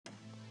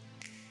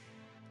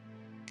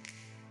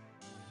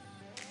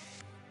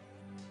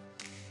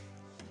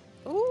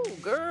Ooh,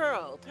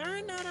 girl,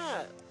 turn that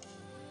up.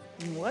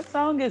 What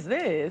song is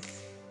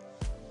this?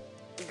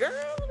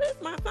 Girl,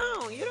 that's my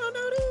song. You don't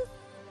know this?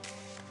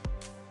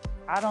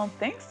 I don't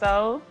think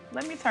so.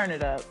 Let me turn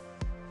it up.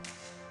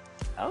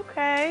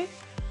 Okay.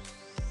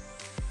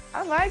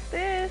 I like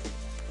this.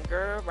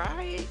 Girl,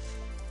 right?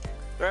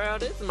 Girl,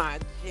 this is my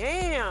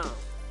jam.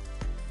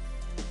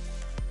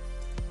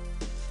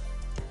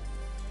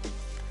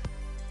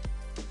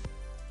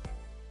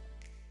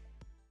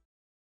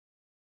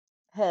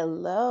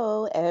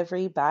 Hello,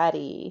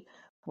 everybody.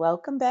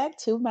 Welcome back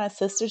to My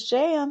Sister's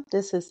Jam.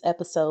 This is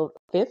episode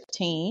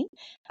 15.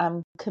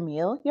 I'm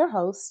Camille, your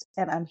host,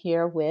 and I'm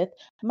here with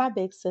my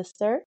big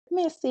sister,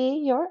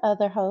 Missy, your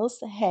other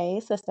host.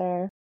 Hey,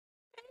 sister.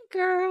 Hey,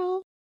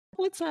 girl.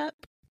 What's up?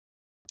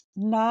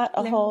 Not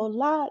a Hello. whole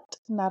lot.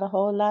 Not a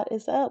whole lot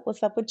is up.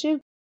 What's up with you?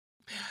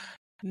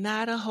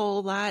 Not a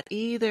whole lot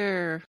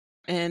either.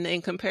 And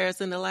in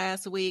comparison to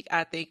last week,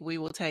 I think we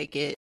will take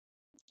it.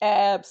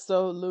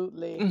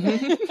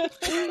 Absolutely.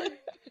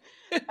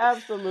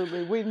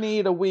 Absolutely. We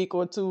need a week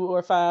or 2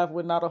 or 5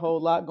 with not a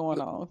whole lot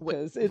going on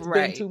because it's been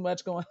Right. too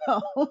much going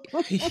on.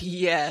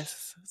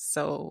 Yes.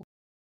 So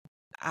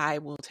I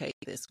will take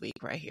this week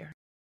right here.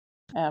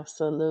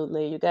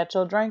 Absolutely. You got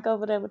your drink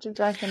over there? What you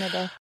drinking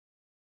today?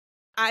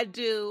 I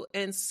do.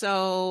 And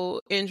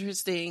so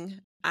interesting.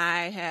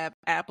 I have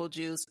apple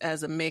juice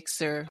as a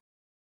mixer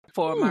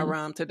for my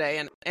rum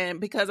today. And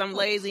because I'm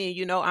lazy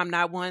and I'm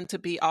not one to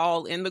be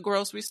all in the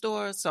grocery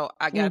store. So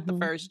I got the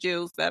first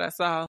juice that I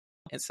saw.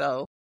 And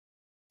so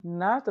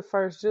Not the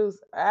first juice.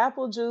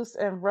 Apple juice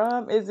and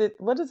rum.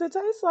 What does it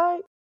taste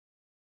like?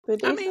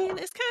 I mean,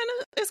 it's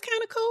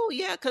kind of cool.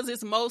 Yeah, because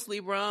it's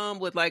mostly rum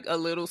with like a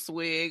little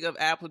swig of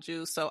apple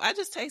juice. So I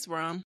just taste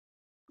rum.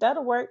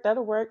 That'll work.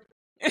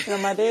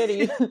 My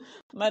daddy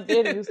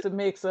used to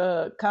mix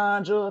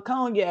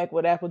cognac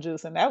with apple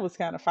juice, and that was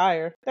kind of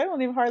fire. They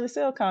don't even hardly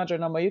sell cognac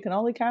no more. You can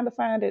only kind of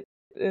find it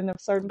in a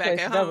certain Back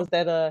place. at That home. was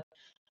that.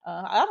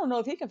 I don't know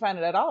if he can find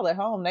it at all at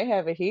home. They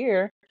have it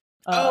here.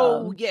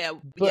 Yeah,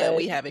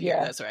 we have it here.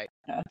 That's right.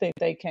 I think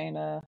they can't.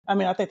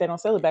 I think they don't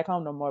sell it back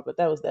home no more. But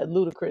that was that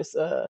ludicrous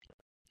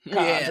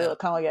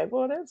cognac.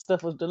 Boy, that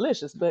stuff was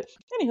delicious. But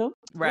anywho,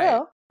 right.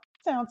 Well,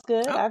 sounds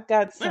good. I've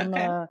got some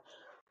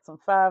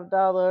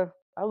 $5.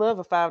 I love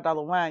a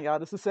 $5 wine, y'all.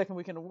 This is the second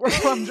week in a row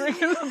I'm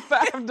drinking a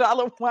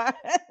 $5 wine.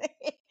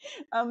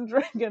 I'm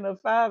drinking a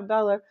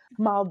 $5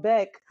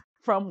 Malbec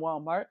from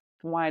Walmart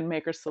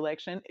winemaker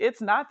selection. It's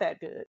not that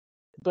good,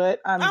 but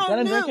I'm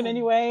gonna drink it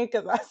anyway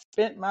because I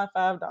spent my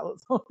 $5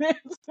 on it.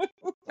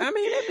 I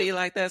mean, it be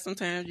like that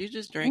sometimes. You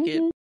just drink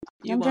it.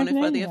 You want it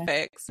for the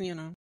effects,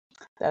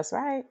 That's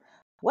right.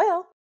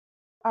 Well,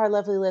 our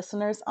lovely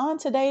listeners, on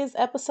today's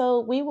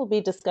episode, we will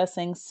be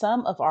discussing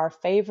some of our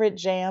favorite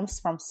jams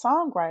from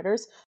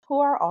songwriters who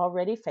are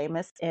already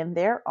famous in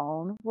their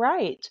own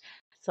right.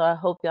 So I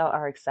hope y'all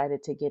are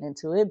excited to get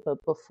into it.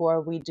 But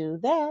before we do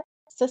that,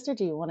 sister,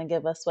 do you want to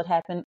give us what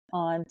happened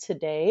on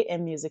today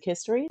in music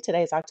history?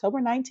 Today's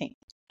October 19th.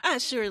 I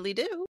surely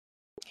do.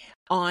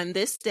 On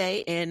this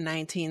day in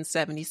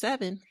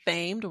 1977,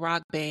 famed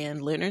rock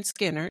band Lynyrd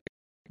Skynyrd,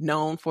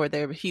 known for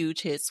their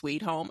huge hit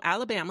Sweet Home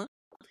Alabama,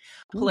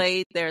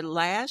 played their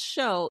last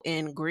show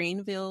in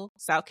Greenville,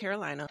 South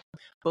Carolina,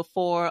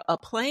 before a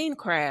plane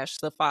crash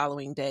the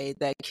following day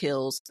that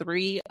kills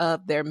 3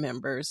 of their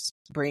members,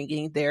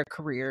 bringing their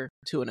career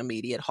to an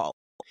immediate halt.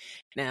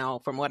 Now,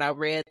 from what I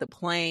read, the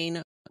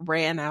plane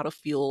ran out of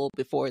fuel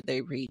before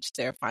they reached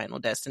their final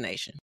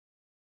destination.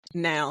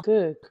 Now,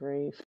 good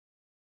grief.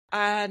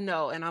 I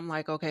know, and I'm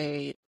like,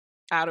 okay,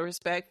 out of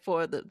respect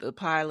for the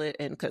pilot,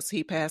 and because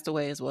he passed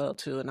away as well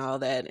too, and all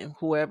that, and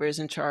whoever is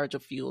in charge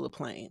of fuel the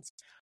planes,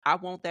 I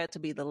want that to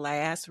be the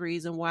last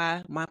reason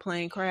why my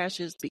plane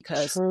crashes,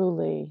 because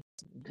truly,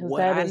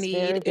 what I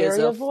need is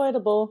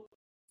avoidable,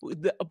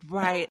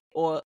 right?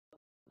 Or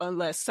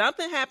unless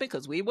something happened,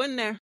 because we wasn't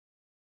there.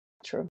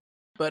 True.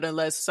 But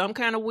unless some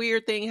kind of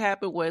weird thing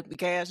happened where the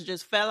gas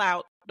just fell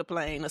out the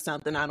plane or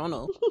something, I don't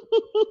know.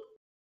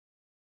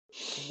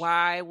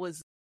 Why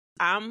was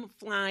I'm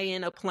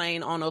flying a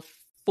plane on a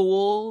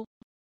full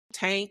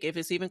tank, if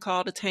it's even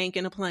called a tank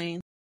in a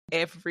plane,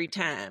 every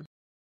time.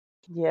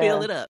 Yeah.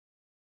 Fill it up.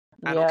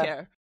 I don't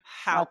care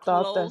how close.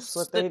 I thought that's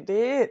what they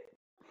did.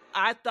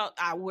 I thought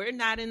we're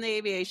not in the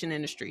aviation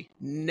industry.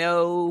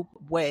 No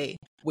way.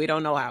 We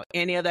don't know how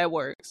any of that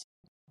works.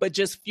 But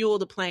just fuel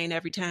the plane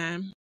every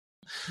time.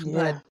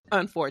 Yeah. But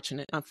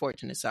unfortunate.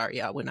 Sorry,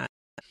 y'all. We're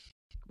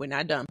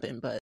not dumping,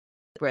 but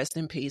rest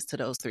in peace to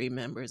those 3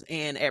 members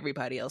and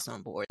everybody else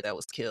on board that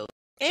was killed.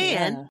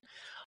 And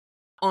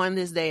on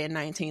this day in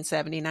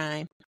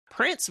 1979,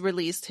 Prince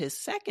released his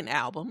second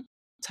album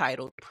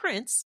titled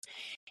Prince,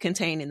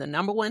 containing the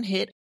number 1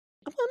 hit,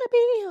 I Wanna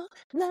Be Your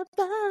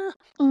Lover.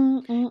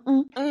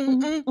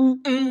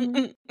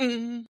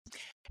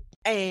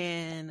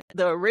 And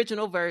the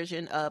original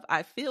version of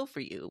I Feel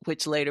For You,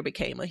 which later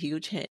became a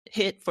huge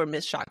hit for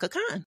Miss Chaka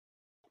Khan.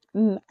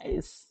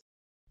 Nice.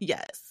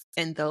 Yes.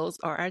 And those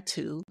are our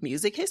 2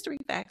 music history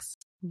facts.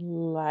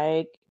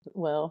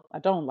 Well, I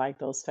don't like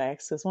those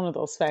facts because one of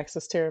those facts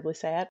is terribly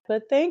sad,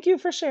 but thank you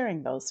for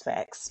sharing those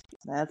facts.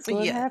 That's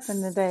what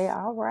happened Yes. today.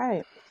 All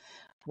right.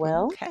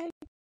 Well, Okay.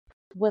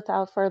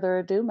 without further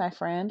ado, my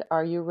friend,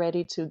 are you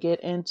ready to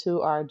get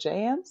into our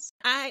jams?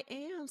 I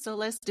am. So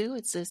let's do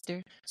it,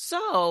 sister.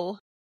 So,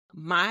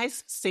 my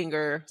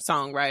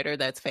singer-songwriter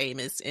that's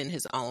famous in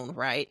his own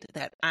right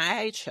that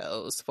I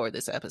chose for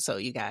this episode,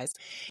 you guys,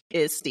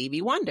 is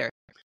Stevie Wonder.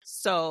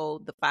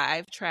 So, the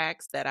 5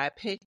 tracks that I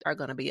picked are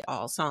going to be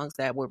all songs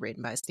that were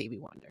written by Stevie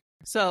Wonder.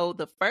 So,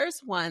 the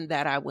first one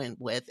that I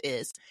went with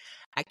is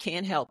I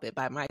Can't Help It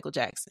by Michael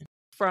Jackson.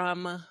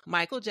 From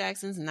Michael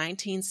Jackson's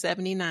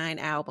 1979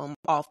 album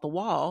Off the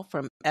Wall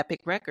from Epic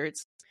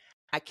Records,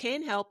 I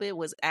Can't Help It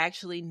was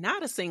actually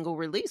not a single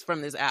release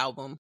from this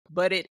album,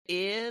 but it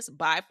is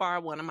by far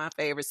one of my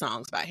favorite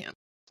songs by him,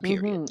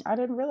 period. I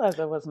didn't realize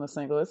that wasn't a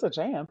single. It's a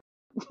jam.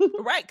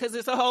 Right, because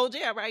it's a whole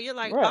jam, right? You're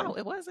like, Right. oh,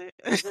 it wasn't.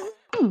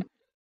 Mm.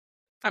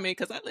 I mean,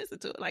 because I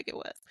listened to it like it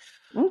was.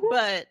 Mm-hmm.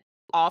 But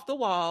Off the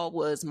Wall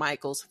was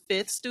Michael's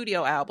 5th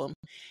studio album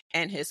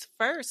and his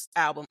first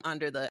album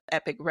under the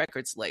Epic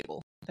Records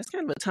label. That's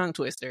kind of a tongue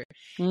twister.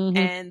 Mm-hmm.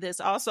 And this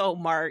also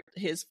marked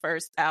his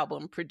first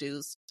album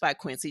produced by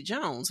Quincy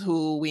Jones,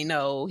 who we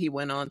know he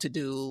went on to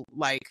do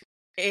like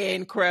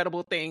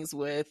incredible things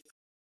with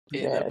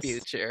in the Yes.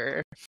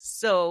 future.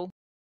 So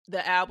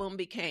the album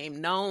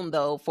became known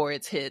though for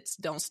its hits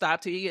Don't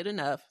Stop Till You Get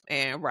Enough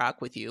and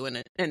Rock With You,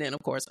 and then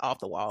of course Off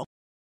the Wall.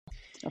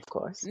 Of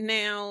course.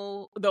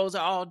 Now, those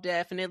are all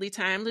definitely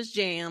timeless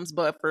jams,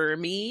 but for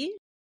me,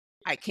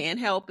 I Can't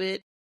Help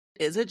It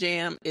is a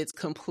jam. It's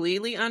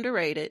completely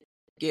underrated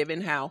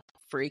given how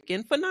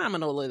freaking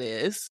phenomenal it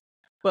is.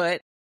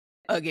 But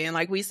again,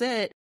 like we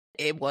said,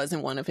 it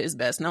wasn't one of his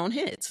best known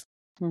hits.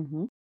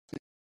 Mm-hmm.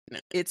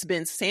 It's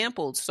been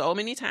sampled so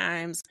many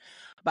times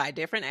by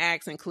different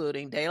acts,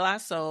 including De La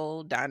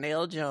Soul,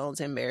 Donnell Jones,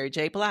 and Mary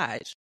J.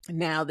 Blige.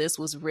 Now, this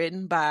was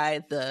written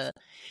by the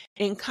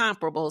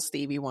incomparable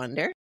Stevie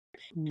Wonder.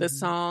 The Mm-hmm.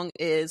 song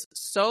is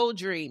so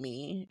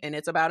dreamy, and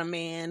it's about a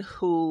man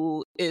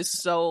who is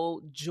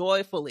so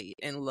joyfully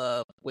in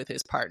love with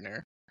his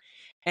partner.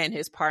 And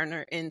his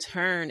partner, in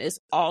turn, is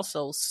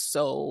also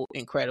so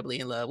incredibly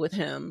in love with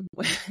him.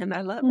 And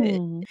I love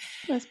it.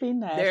 Must be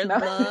nice. Their No.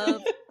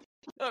 love.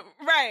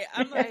 Right.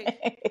 I'm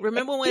like,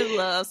 remember when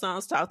love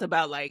songs talked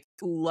about like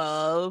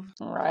love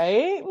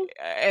Right?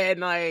 and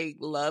like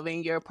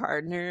loving your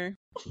partner?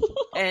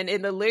 And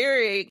in the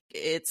lyric,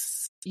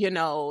 it's,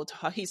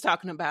 he's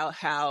talking about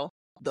how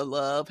the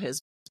love has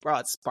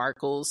brought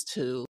sparkles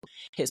to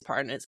his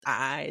partner's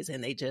eyes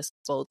and they just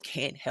both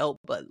can't help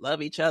but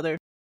love each other.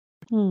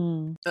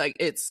 Like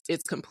it's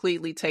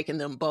completely taken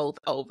them both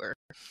over.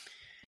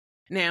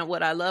 Now,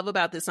 what I love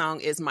about this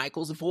song is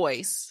Michael's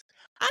voice.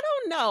 I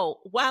don't know,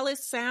 while it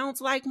sounds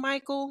like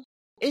Michael,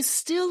 it's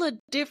still a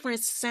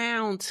different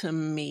sound to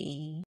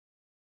me.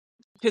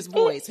 His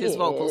voice, his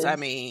vocals, I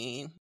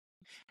mean.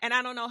 And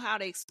I don't know how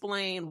to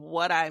explain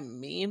what I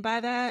mean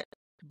by that,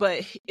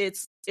 but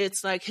it's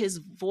like his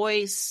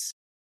voice,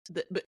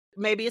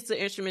 maybe it's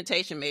the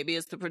instrumentation, maybe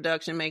it's the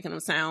production making him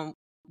sound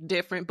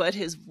different, but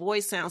his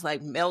voice sounds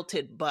like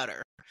melted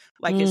butter.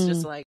 Like it's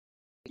just like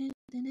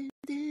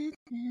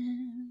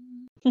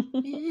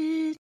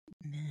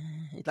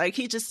like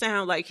he just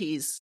sounds like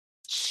he's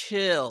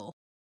chill.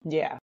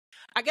 Yeah.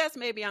 I guess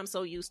maybe I'm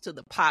so used to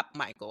the pop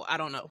Michael. I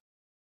don't know.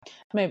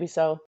 Maybe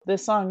so.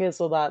 This song is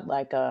a lot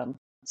like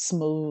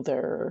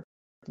smoother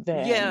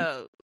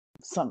than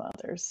some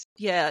others.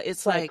 Yeah,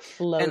 it's like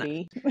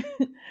floaty.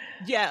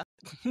 Yeah,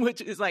 which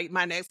is like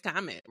my next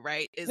comment,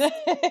 right?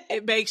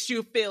 It makes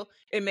you feel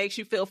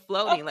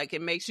floating. Like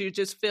it makes you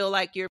just feel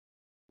like you're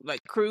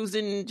like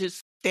cruising,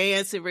 just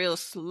dancing real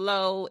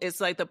slow. It's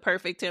like the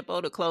perfect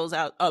tempo to close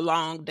out a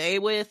long day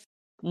with,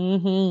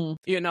 and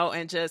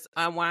just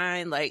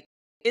unwind. Like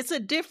it's a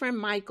different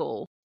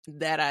Michael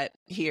that I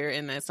hear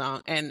in that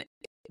song. And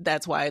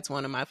that's why it's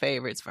one of my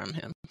favorites from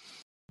him.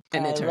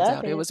 And it turns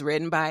out it was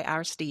written by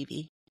our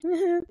Stevie.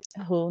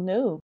 Who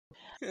knew?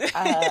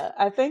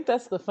 I think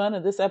that's the fun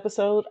of this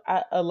episode.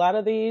 A lot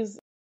of these,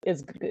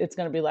 it's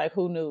going to be like,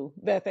 who knew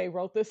that they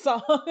wrote this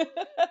song?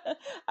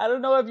 I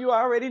don't know if you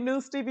already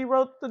knew Stevie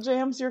wrote the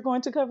jams you're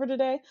going to cover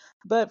today,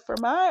 but for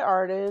my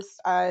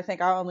artist, I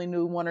think I only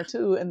knew 1 or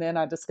 2, and then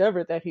I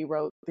discovered that he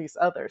wrote these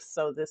others.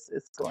 So this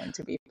is going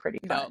to be pretty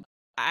fun. No,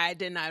 I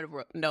did not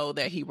know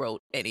that he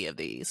wrote any of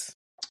these.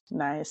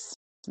 Nice.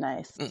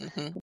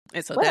 Mm-hmm.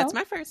 And so that's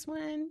my first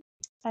one.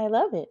 I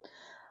love it.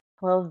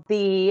 Well,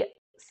 the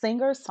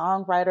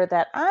singer-songwriter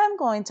that I'm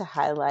going to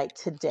highlight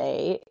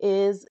today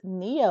is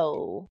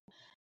Ne-Yo.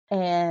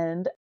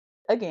 And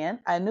again,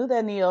 I knew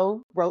that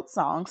Ne-Yo wrote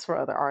songs for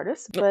other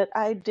artists, but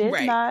I did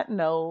not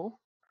know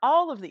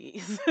all of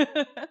these.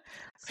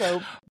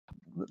 So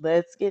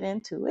let's get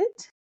into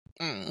it.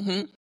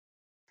 Mm-hmm.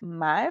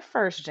 My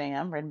first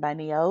jam written by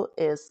Ne-Yo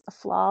is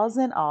Flaws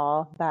and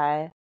All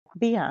by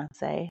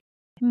Beyonce.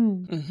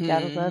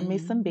 Gotta love me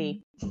some Mm-hmm.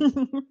 B.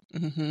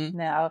 Mm-hmm.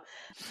 Now,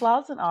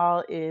 Flaws and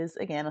All is,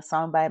 again, a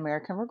song by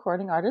American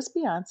recording artist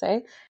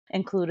Beyonce,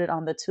 included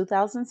on the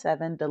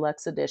 2007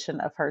 deluxe edition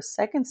of her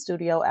second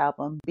studio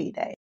album,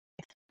 B-Day.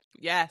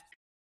 Yes.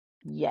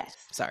 Yes.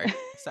 Sorry.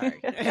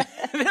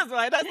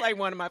 That's like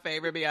one of my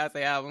favorite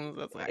Beyonce albums.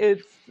 That's like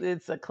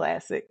It's a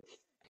classic.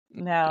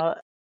 Now,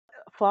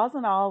 Flaws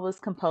and All was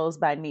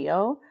composed by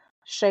Neo,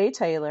 Shay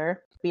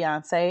Taylor,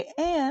 Beyonce,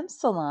 and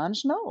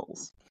Solange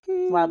Knowles,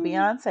 while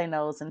Beyonce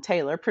Knowles and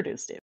Taylor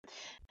produced it.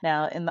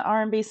 Now, in the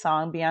R&B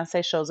song,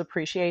 Beyonce shows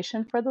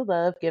appreciation for the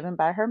love given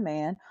by her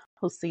man,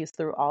 who sees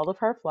through all of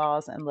her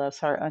flaws and loves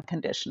her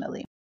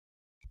unconditionally.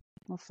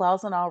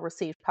 Flaws and All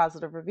received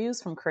positive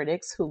reviews from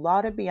critics who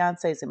lauded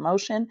Beyonce's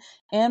emotion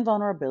and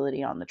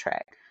vulnerability on the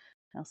track.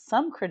 Now,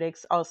 some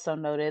critics also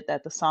noted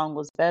that the song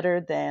was better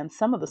than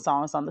some of the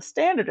songs on the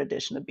standard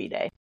edition of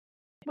B-Day,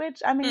 which,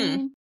 I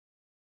mean,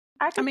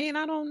 I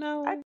don't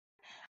know. I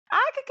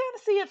could kind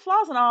of see it.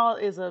 Flaws and All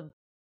is a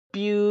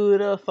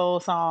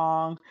beautiful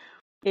song.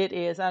 It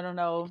is. I don't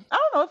know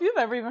if you've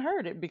ever even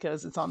heard it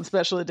because it's on the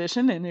special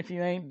edition. And if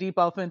you ain't deep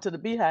off into the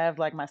Beehive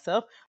like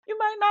myself, you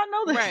might not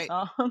know this Right.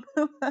 song.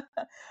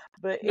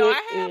 But No, it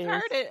I have is.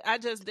 heard it. I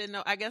just didn't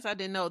know. I guess I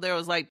didn't know there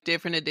was like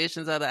different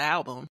editions of the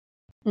album.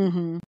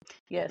 Mm-hmm.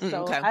 Yes.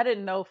 So Okay. I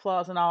didn't know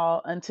Flaws and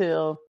All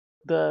until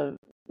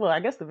I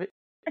guess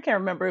I can't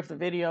remember if the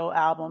video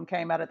album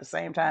came out at the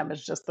same time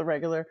as just the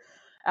regular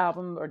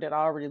album, or did I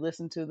already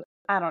listen to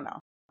I don't know.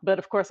 But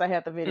of course I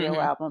had the video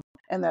album,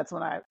 and that's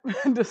when I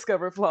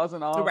discovered Flaws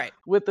and All Right.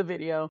 with the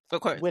video,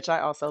 Of course. which I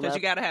also love. Because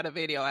you gotta have a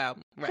video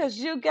album. Right. Because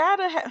you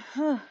gotta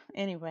have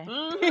anyway.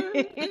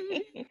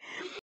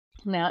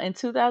 Now in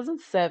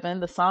 2007,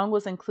 the song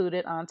was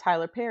included on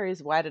Tyler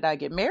Perry's Why Did I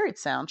Get Married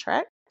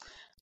soundtrack.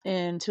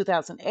 In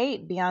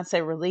 2008,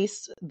 Beyonce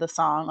released the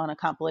song on a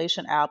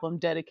compilation album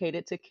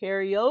dedicated to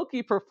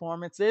karaoke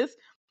performances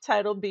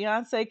titled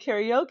Beyonce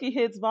Karaoke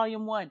Hits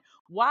Volume 1.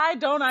 Why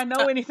don't I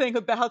know anything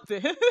about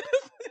this?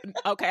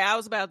 Okay, I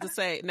was about to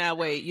say, now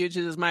wait, you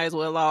just might as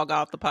well log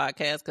off the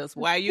podcast because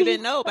why you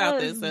didn't know about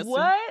this?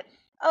 What?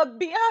 A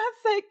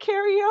Beyonce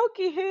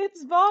Karaoke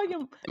Hits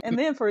Volume. And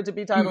then for it to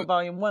be titled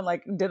Volume 1,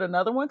 like, did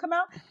another one come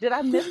out? Did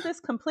I miss this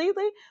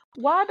completely?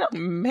 Why don't...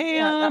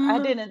 Ma'am,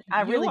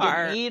 I really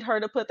didn't need her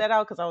to put that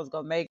out because I was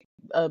going to make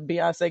a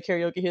Beyonce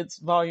Karaoke Hits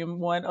Volume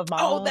 1 of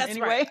my own that's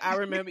anyway. Right. I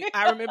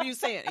remember you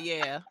saying,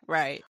 yeah,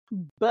 right.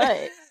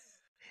 But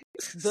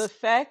the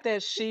fact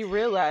that she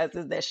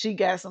realizes that she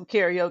got some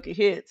karaoke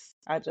hits,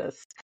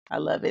 I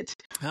love it.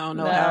 I don't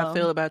know how I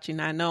feel about you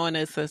not knowing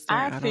this, sister.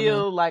 I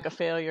feel like a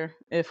failure,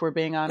 if we're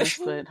being honest,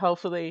 but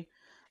hopefully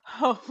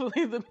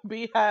the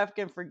Beehive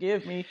can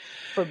forgive me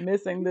for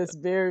missing this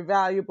very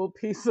valuable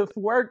piece of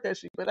work that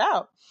she put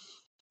out.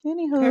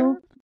 Anywho,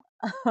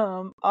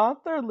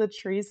 author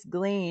Latrice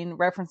Glean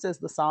references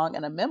the song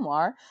in a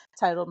memoir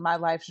titled My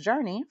Life's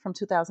Journey from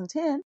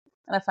 2010.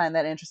 And I find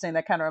that interesting.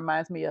 That kind of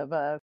reminds me of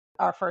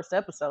our first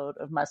episode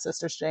of My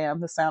Sister's Jam,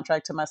 the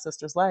soundtrack to My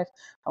Sister's Life.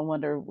 I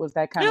wonder, was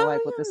that kind of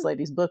like what this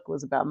lady's book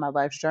was about, my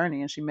life's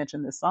journey, and she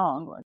mentioned this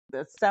song? Like,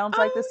 that sounds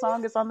like this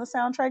song is on the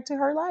soundtrack to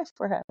her life,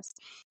 perhaps.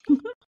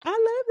 I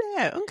love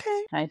that.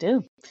 Okay. I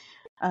do.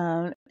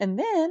 And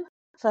then,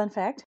 fun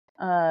fact,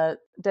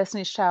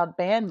 Destiny's Child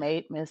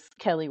bandmate, Miss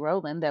Kelly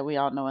Rowland, that we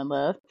all know and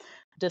love,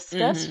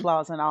 discussed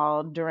Flaws and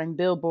All during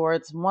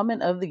Billboard's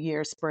Woman of the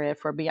Year spread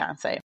for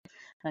Beyonce.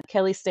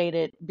 Kelly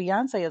stated,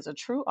 Beyonce is a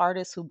true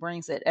artist who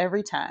brings it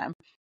every time.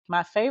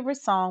 My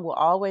favorite song will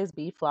always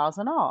be Flaws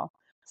and All.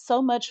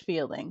 So much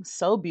feeling,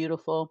 so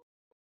beautiful.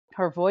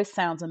 Her voice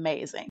sounds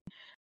amazing.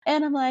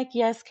 And I'm like,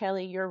 yes,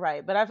 Kelly, you're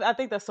right. But I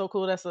think that's so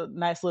cool. That's a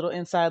nice little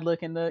inside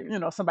look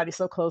into, somebody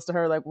so close to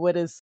her. Like, what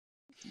is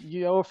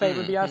your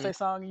favorite Beyonce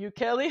song? You,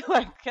 Kelly?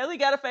 Like, Kelly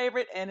got a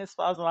favorite, and it's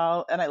Flaws and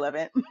All, and I love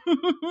it.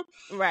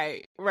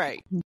 Right.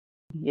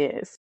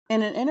 Yes.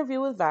 In an interview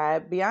with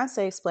Vibe,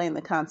 Beyonce explained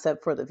the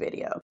concept for the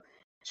video.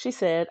 She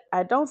said,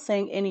 I don't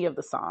sing any of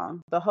the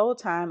song. The whole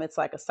time it's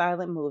like a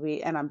silent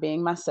movie and I'm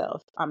being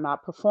myself. I'm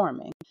not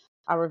performing.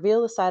 I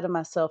reveal a side of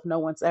myself no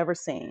one's ever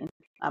seen.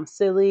 I'm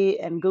silly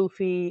and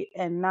goofy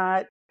and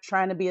not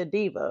trying to be a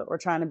diva or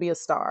trying to be a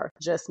star,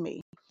 just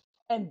me.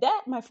 And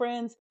that, my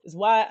friends, is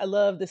why I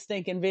love this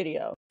stinking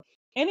video.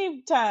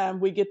 Anytime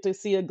we get to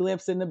see a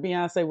glimpse into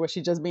Beyonce where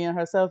she just being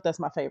herself, that's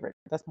my favorite.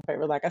 That's my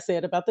favorite. Like I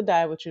said about the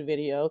Die With You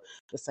video,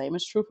 the same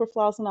is true for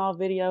Flaws and All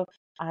video.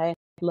 I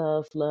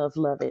love, love,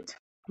 love it.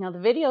 Now, the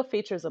video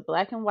features a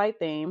black and white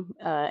theme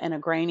and a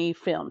grainy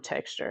film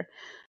texture.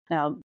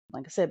 Now,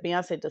 like I said,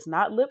 Beyonce does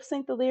not lip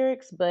sync the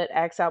lyrics, but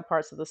acts out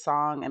parts of the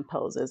song and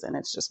poses, and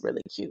it's just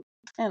really cute.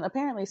 And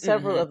apparently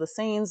several of the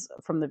scenes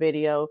from the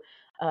video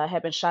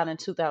had been shot in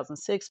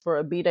 2006 for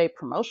a B-Day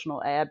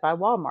promotional ad by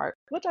Walmart,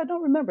 which I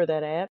don't remember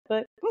that ad,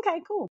 but okay,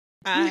 cool.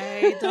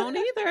 I don't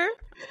either.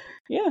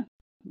 Yeah.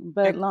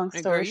 But long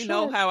story short, you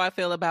know how I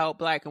feel about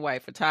black and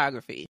white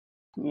photography.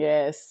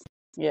 Yes.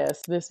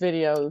 This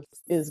video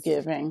is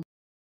giving.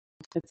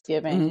 It's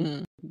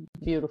giving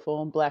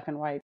beautiful black and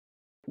white,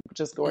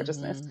 just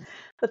gorgeousness.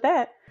 But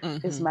that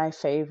is my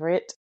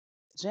favorite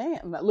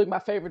Jam. Look, my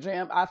favorite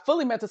jam. I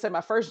fully meant to say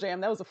my first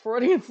jam. That was a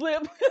Freudian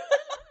slip.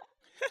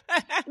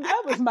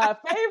 That was my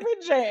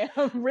favorite jam,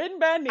 written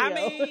by I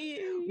Neo,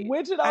 mean,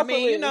 which it also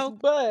is,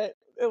 but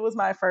it was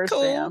my first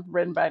cool. jam,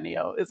 written by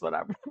Neo, is what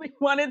I really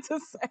wanted to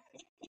say.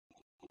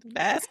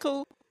 That's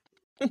cool.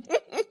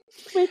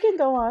 We can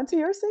go on to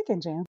your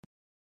second jam.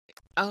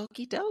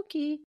 Okie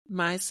dokie.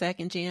 My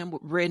second jam,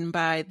 written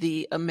by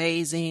the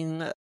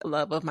amazing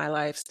love of my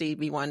life,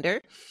 Stevie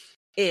Wonder,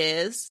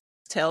 is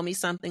Tell Me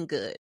Something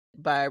Good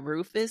by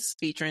Rufus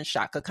featuring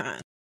Shaka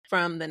Khan.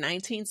 From the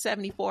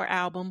 1974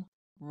 album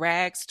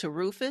Rags to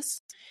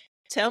Rufus,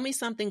 Tell Me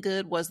Something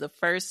Good was the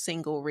first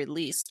single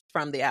released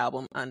from the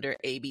album under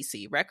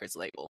ABC Records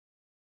label.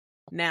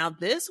 Now,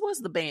 this was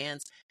the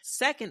band's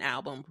second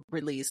album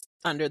released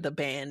under the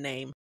band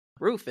name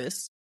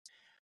Rufus.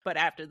 But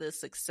after the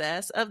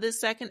success of this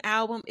second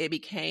album, it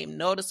became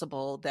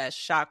noticeable that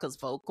Shaka's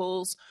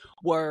vocals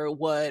were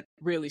what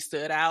really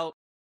stood out.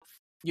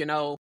 You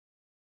know,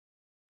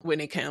 when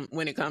it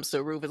comes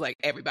to Rufus, like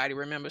everybody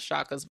remembers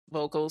Shaka's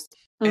vocals.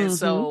 Mm-hmm. And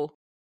so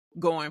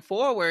going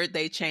forward,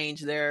 they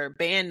changed their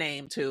band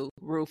name to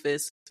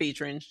Rufus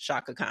featuring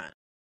Shaka Khan.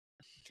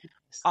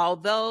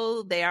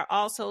 Although they are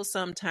also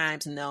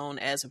sometimes known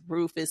as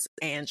Rufus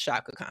and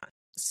Shaka Khan.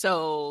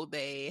 So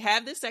they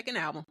have this second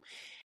album.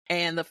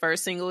 And the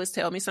first single is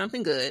Tell Me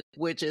Something Good,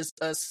 which is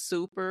a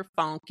super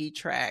funky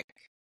track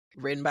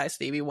written by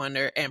Stevie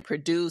Wonder and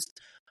produced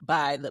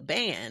by the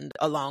band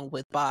along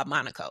with Bob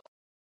Monaco.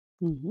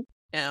 Mm-hmm.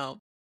 Now,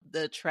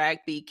 the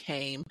track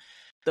became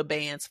the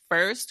band's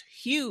first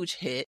huge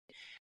hit,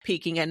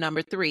 peaking at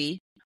number 3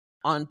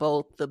 on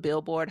both the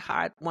Billboard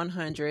Hot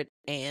 100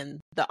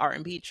 and the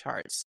R&B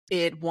charts.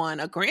 It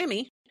won a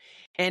Grammy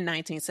in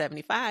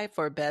 1975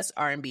 for Best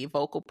R&B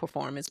Vocal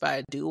Performance by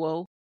a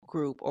Duo,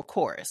 Group, or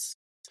Chorus.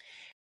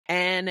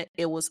 And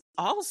it was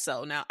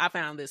also, now I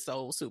found this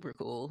so super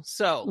cool.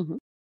 So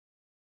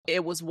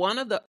it was one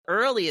of the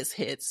earliest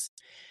hits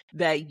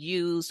that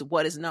used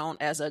what is known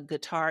as a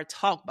guitar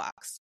talk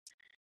box,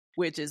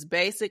 which is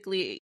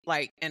basically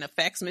like an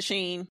effects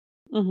machine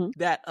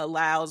that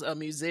allows a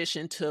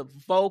musician to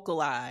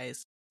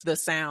vocalize the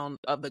sound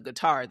of the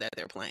guitar that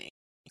they're playing.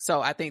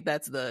 So I think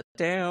that's the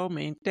down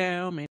me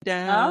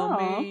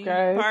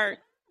part.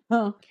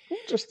 Huh.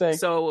 Interesting.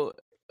 So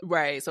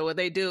right. So what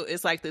they do,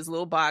 it's like this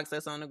little box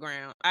that's on the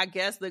ground. I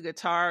guess the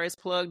guitar is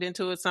plugged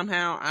into it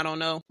somehow. I don't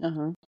know.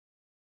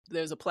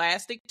 There's a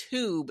plastic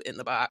tube in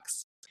the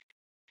box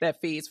that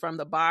feeds from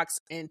the box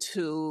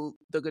into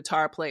the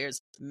guitar player's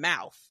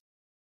mouth.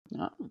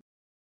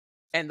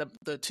 And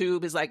the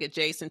tube is like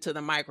adjacent to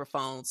the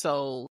microphone.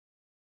 So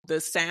the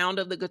sound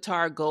of the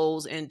guitar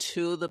goes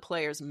into the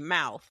player's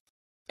mouth.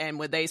 And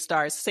when they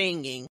start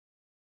singing,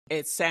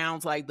 it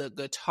sounds like the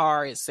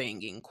guitar is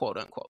singing, quote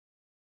unquote.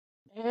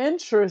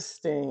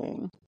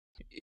 Interesting.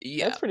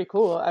 Yeah, that's pretty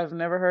cool. I've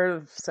never heard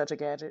of such a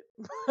gadget.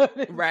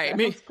 Right,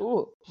 That's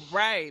cool.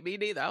 Right, me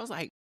neither. I was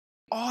like,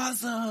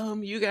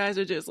 awesome! You guys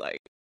are just like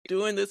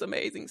doing this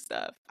amazing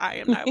stuff. I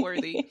am not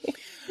worthy.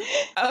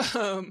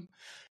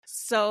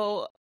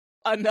 So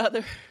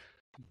another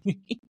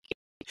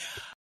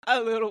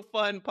a little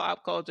fun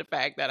pop culture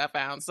fact that I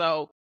found.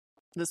 So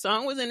the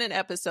song was in an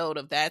episode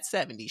of That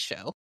 70s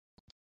Show.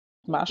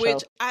 My show.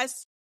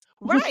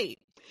 Right.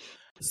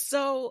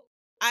 So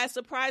I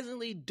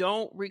surprisingly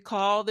don't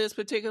recall this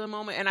particular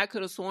moment, and I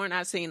could have sworn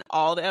I've seen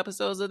all the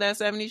episodes of That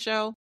 70s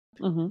Show.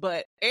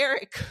 But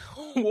Eric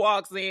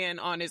walks in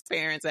on his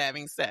parents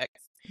having sex.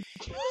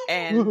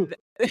 And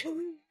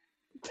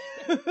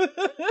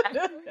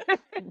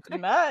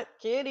not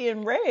Kitty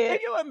and Red. Can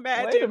you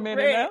imagine? Wait a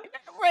minute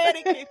Red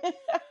and Kitty.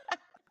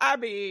 I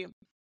mean,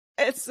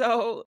 and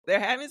so they're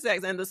having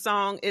sex and the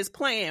song is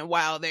playing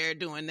while they're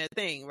doing their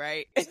thing,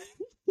 right?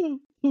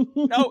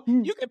 No,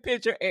 you can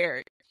picture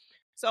Eric.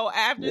 So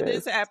after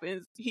this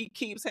happens, he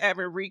keeps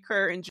having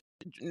recurring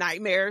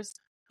nightmares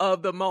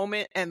of the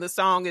moment, and the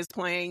song is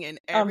playing, and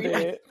every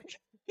night.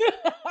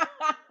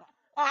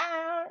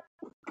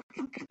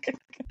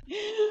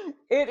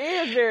 It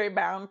is very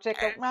bound. Check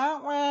it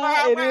out.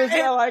 It is.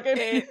 I like it.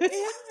 It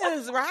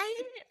is,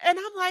 right? And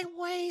I'm like,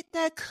 wait,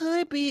 that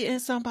could be in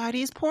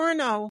somebody's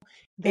porno.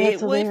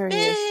 That's it would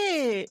hilarious.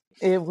 fit.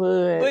 It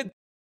would.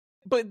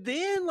 But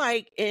then,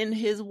 like in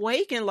his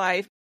waking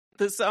life,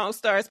 the song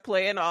starts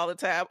playing all the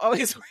time.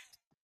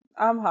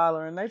 I'm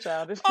hollering. They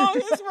childish. On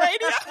his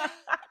radio.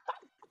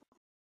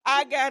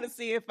 I gotta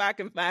see if I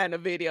can find a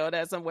video of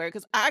that somewhere,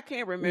 because I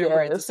can't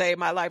remember it to save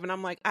my life. And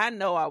I'm like, I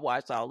know I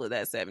watched all of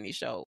That 70s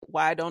Show.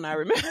 Why don't I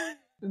remember?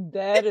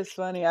 That is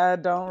funny. I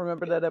don't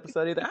remember that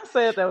episode either. I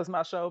said that was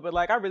my show, but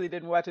like I really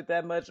didn't watch it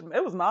that much.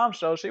 It was Mom's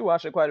show. She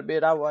watched it quite a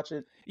bit. I watched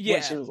it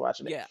when she was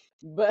watching it. Yeah.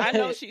 But I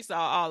know she saw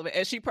all of it,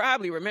 and she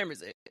probably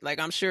remembers it. Like,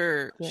 I'm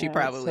sure she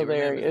probably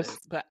remembers it.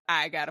 But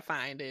I gotta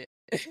find it.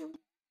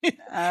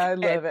 I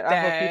love it. I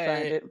hope you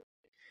find it.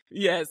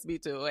 Yes, me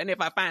too. And if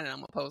I find it, I'm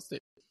gonna post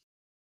it.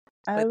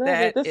 I love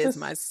that it. This is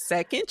my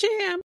second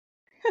jam.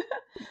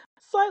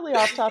 Slightly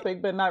off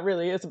topic, but not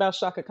really. It's about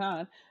Shaka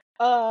Khan.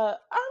 I'm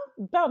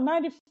about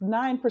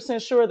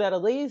 99% sure that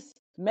Elise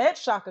met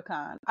Shaka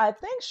Khan. I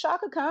think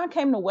Shaka Khan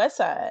came to West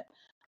Side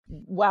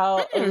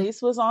while Mm.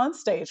 Elise was on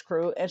Stage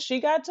Crew, and she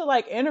got to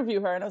like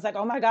interview her, and I was like,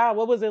 oh my God,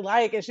 what was it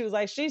like? And she was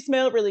like, she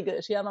smelled really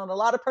good. She had on a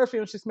lot of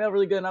perfume. She smelled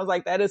really good. And I was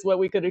like, that is what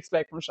we could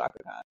expect from Shaka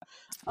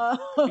Khan.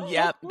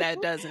 Yep,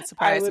 that doesn't I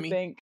surprise would me.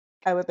 think.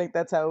 I would think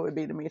that's how it would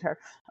be to meet her.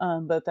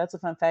 But that's a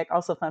fun fact.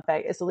 Also, fun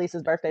fact, it's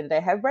Elise's birthday today.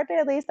 Happy birthday,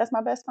 Elise. That's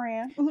my best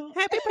friend.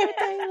 Happy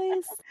birthday,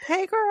 Elise.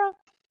 Hey, girl.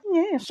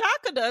 Yeah.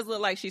 Shaka does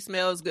look like she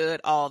smells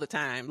good all the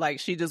time. Like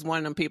she just one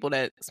of them people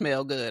that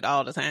smell good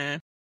all the time,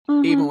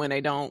 even when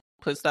they don't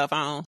put stuff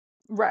on.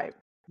 Right.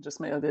 Just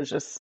smell good.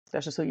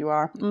 That's just who you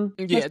are. Yeah,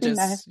 Must be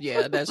nice.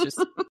 that's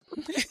just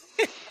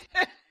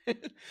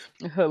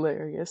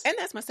Hilarious. And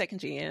that's my second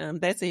jam.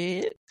 That's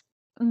it.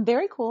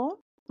 Very cool.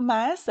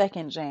 My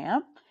second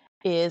jam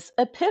is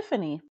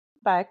Epiphany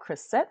by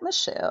Chrisette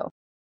Michele.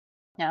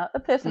 Now,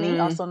 Epiphany,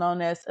 also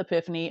known as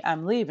Epiphany,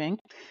 I'm Leaving,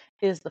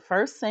 is the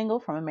first single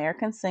from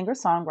American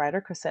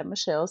singer-songwriter Chrisette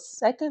Michele's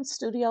second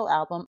studio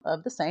album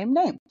of the same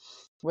name,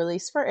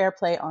 released for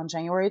airplay on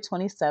January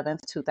 27th,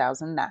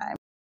 2009.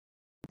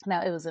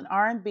 Now, it was an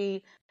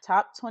R&B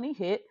top 20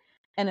 hit,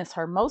 and it's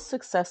her most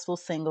successful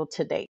single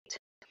to date.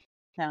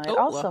 Now, it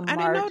also I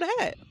didn't know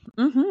that.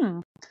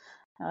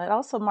 Now, it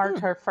also marked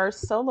her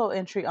first solo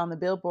entry on the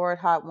Billboard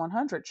Hot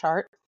 100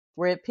 chart,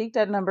 where it peaked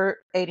at number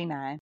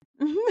 89.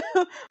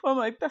 I'm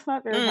like, that's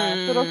not very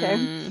high, but okay.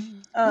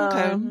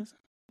 Okay.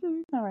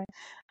 All right.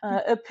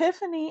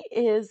 Epiphany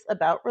is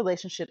about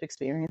relationship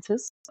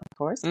experiences, of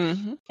course.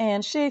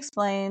 And she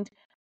explained,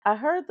 I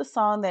heard the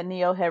song that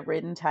Neo had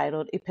written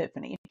titled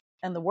Epiphany,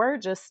 and the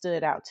word just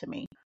stood out to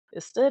me.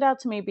 It stood out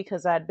to me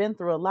because I'd been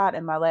through a lot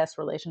in my last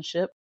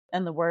relationship,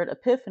 and the word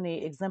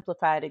epiphany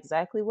exemplified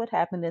exactly what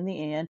happened in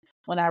the end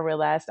when I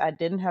realized I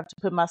didn't have to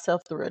put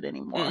myself through it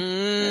anymore.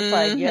 It's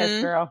like,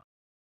 yes, girl.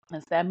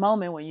 It's that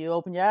moment when you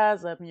open your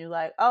eyes up and you're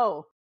like,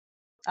 oh,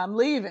 I'm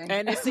leaving.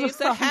 And it seems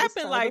to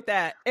happen like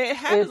that. It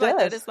happens like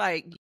that. It's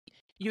like,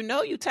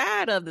 you're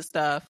tired of the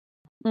stuff,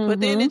 but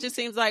then it just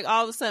seems like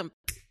all of a sudden,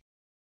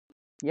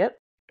 yep.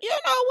 You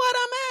know what?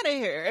 I'm out of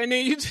here. And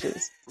then you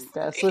just...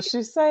 That's what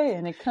she's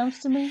saying. It comes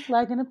to me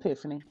like an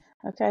epiphany.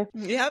 Okay.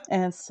 Yep.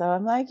 And so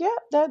I'm like, yep,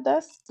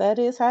 that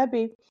is how it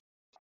be.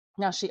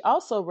 Now, she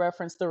also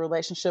referenced the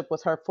relationship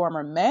with her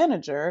former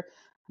manager,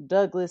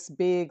 Douglas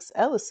Biggs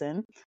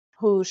Ellison,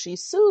 who she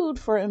sued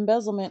for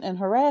embezzlement and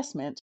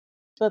harassment.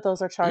 But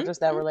those are charges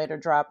that were later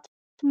dropped.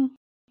 Don't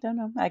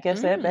know. I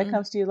guess that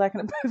comes to you like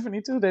an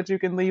epiphany, too, that you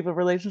can leave a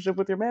relationship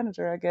with your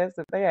manager, I guess,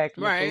 if they act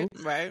right,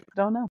 fool. Right.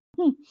 Don't know.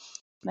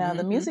 Now,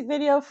 the music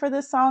video for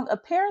this song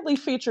apparently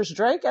features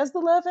Drake as the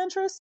love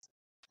interest.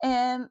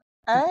 And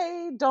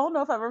I don't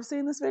know if I've ever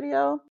seen this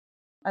video.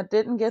 I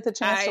didn't get the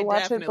chance to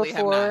watch it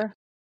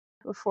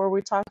before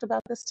we talked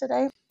about this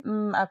today.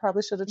 I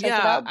probably should have checked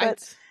it out.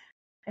 But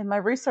in my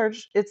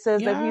research, it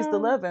says that he's the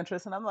love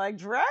interest. And I'm like,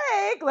 Drake?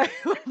 Like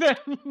that,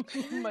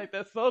 like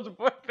that Soulja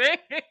Boy thing.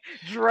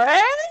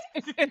 Drake?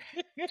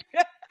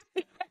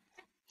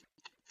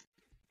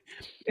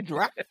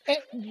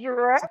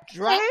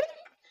 Drake?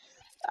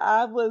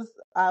 I was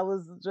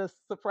just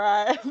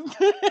surprised.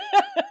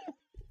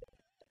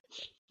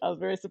 I was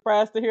very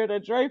surprised to hear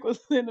that Drake was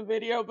in the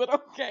video, but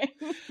okay.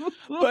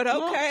 But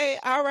okay,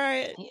 all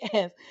right.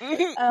 Yes.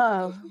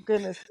 Oh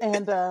goodness.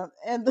 And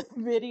the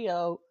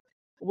video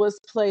was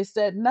placed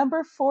at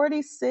number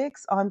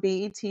 46 on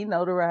BET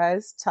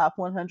Notarized Top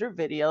 100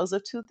 Videos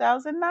of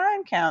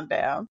 2009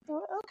 countdown.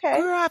 Okay.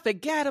 Girl, I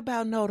forgot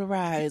about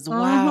Notarized.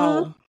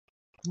 Wow.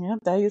 Yep,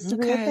 that used to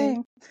be a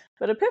thing.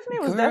 But Epiphany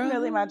was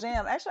definitely my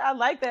jam. Actually, I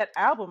like that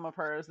album of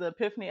hers. The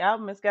Epiphany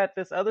album. It's got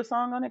this other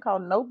song on it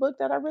called Notebook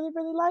that I really,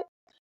 really like.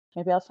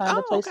 Maybe I'll find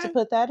a place to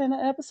put that in an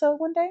episode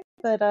one day.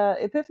 But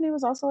Epiphany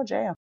was also a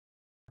jam.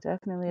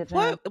 Definitely a jam.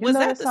 What was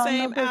that the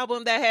same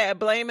album that had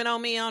Blame It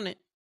On Me on it?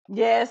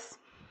 Yes.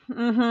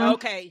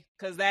 Okay,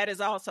 because that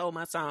is also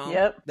my song.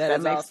 Yep.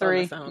 That makes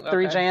three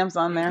jams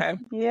on there. Okay.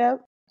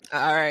 Yep.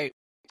 All right.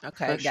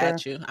 Okay,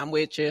 got you. I'm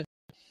with you.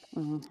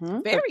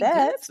 Very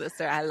good,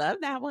 sister. I love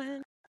that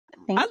one.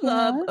 I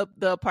love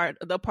the part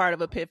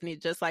of Epiphany,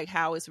 just like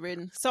how it's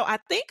written. So I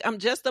think I'm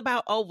just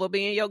about over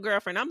being your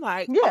girlfriend. I'm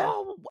like,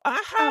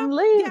 I'm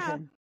leaving. Yeah,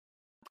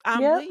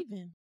 I'm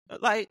leaving.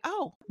 Like,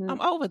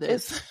 I'm over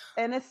this.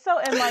 And like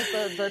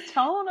the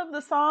tone of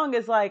the song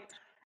is like,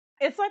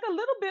 it's like a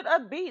little bit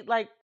upbeat.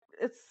 Like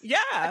it's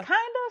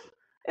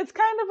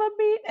kind of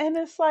upbeat, and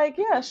it's like,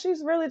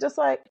 she's really just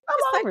like,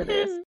 I'm over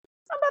this.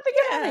 I'm about to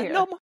get out of here.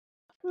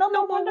 No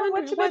more wondering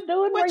what you've been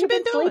doing. What you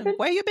been doing?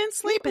 Where you been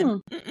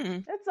sleeping?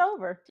 It's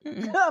over.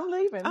 I'm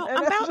leaving.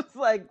 And it's just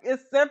like,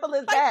 it's simple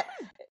as that.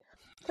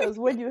 Because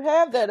when you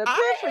have that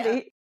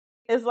epiphany,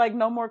 it's like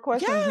no more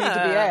questions need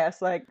to be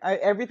asked. Like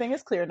everything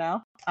is clear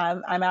now.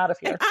 I'm out of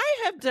here. And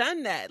I have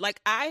done that.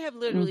 Like I have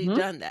literally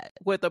done that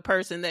with a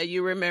person that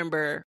you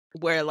remember,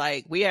 where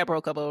like we had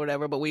broke up or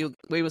whatever, but we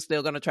were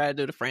still gonna try to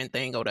do the friend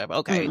thing or whatever.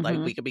 Okay, like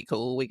we could be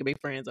cool, we could be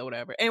friends or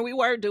whatever, and we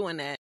were doing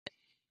that.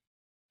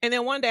 And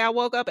then one day I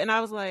woke up and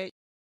I was like,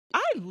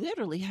 I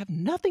literally have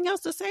nothing else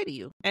to say to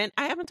you. And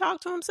I haven't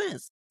talked to him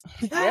since.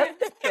 Yep,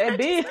 It that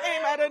be. just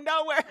came out of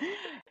nowhere.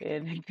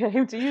 It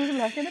came to you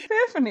like an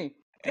epiphany.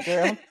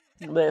 Girl,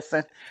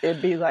 listen,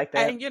 it be like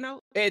that. And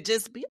it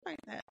just be like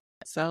that.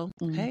 So,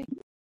 hey,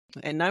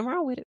 Mhm. and nothing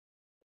wrong with it.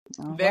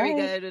 All Very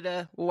right. good.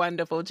 A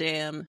wonderful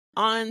jam.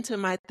 On to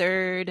my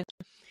third,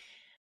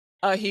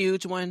 a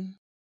huge one.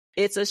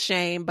 It's a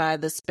Shame by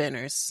the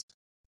Spinners.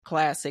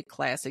 Classic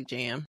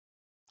jam.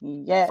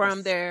 From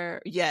Yes.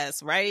 their,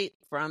 yes, right?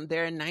 From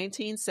their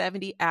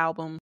 1970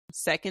 album,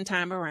 Second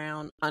Time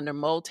Around, under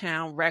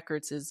Motown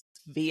Records'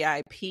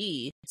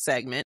 VIP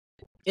segment.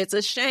 It's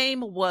a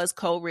Shame was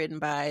co-written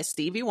by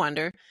Stevie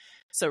Wonder,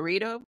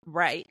 Sarita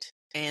Wright,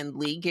 and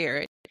Lee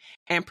Garrett,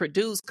 and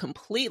produced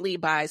completely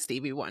by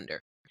Stevie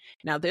Wonder.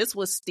 Now, this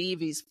was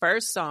Stevie's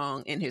first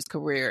song in his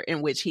career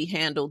in which he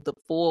handled the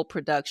full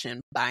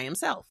production by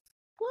himself.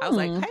 I was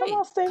like, Come hey,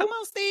 on, Stevie. come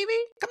on,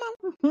 Stevie.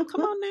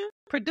 Come on now.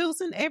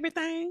 Producing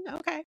everything.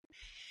 Okay.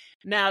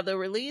 Now, the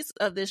release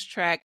of this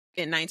track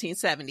in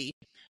 1970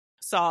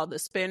 saw the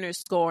Spinners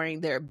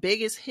scoring their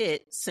biggest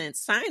hit since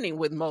signing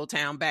with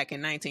Motown back in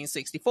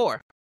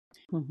 1964.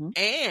 Mm-hmm.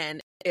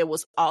 And it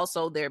was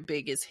also their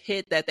biggest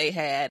hit that they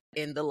had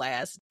in the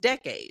last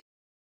decade.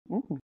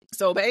 Mm-hmm.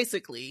 So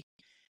basically,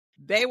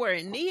 they were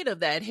in need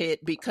of that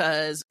hit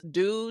because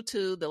due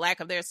to the lack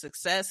of their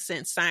success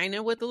since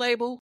signing with the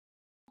label,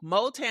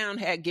 Motown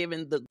had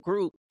given the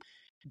group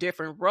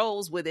different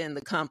roles within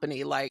the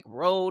company, like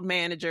road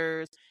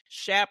managers,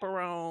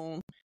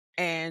 chaperone,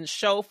 and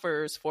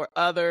chauffeurs for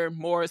other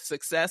more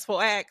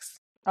successful acts.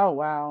 Oh,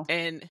 wow.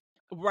 And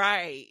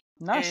right.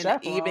 Not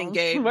And even chaperones.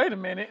 gave Wait a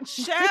minute.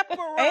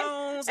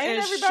 chaperones ain't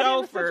and everybody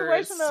in the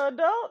situation chauffeurs. an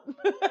adult?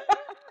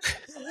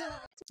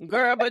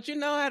 Girl, but you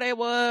know how they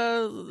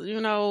was,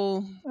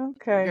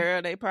 Okay.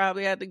 girl, they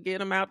probably had to get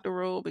them out the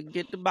room and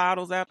get the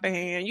bottles out the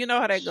hand. You know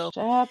how they go.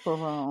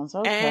 Chaperones.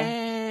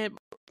 Okay.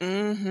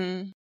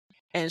 And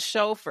and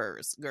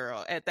chauffeurs,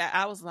 girl. At that,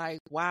 I was like,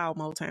 wow,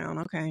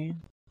 Motown, okay.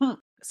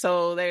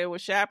 So they were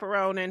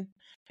chaperoning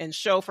and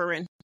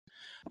chauffeuring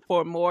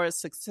for more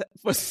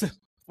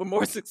for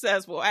more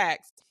successful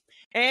acts,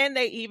 and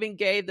they even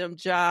gave them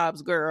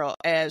jobs, girl,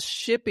 as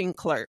shipping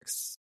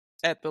clerks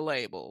at the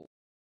label,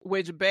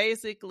 which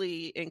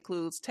basically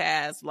includes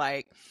tasks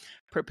like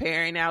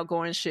preparing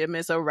outgoing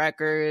shipments of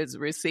records,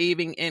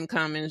 receiving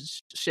incoming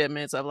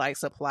shipments of like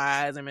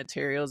supplies and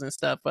materials and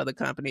stuff for the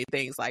company,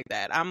 things like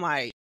that. I'm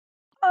like,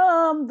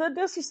 The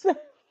disrespect.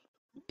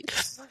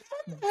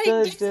 The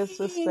dang,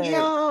 disrespect.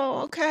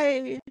 yo,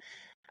 okay.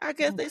 I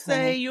guess they say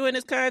Okay. you in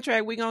this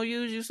contract, we gonna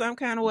use you some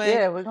kind of way.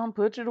 Yeah, we're gonna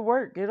put you to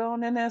work. Get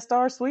on in there and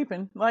start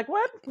sweeping. Like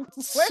what? Wait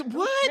a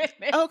What?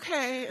 minute.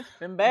 Okay.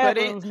 Them But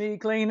bathrooms need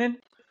cleaning.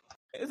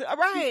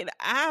 right.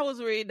 I was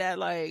reading that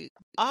like,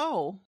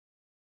 oh,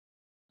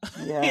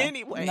 Yeah.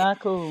 anyway, Not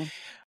cool.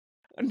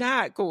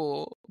 not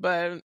cool.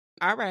 But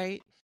all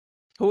right.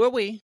 Who are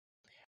we?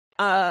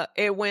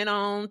 It went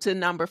on to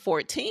number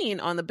 14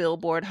 on the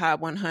Billboard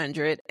Hot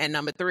 100 and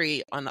number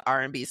 3 on the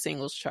R&B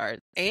singles chart.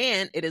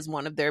 And it is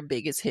one of their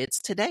biggest hits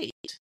to date.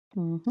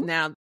 Mm-hmm.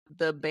 Now,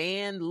 the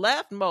band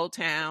left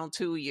Motown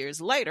 2 years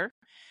later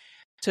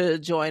to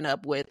join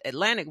up with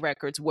Atlantic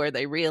Records, where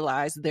they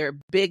realized their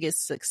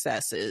biggest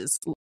successes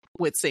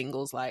with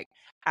singles like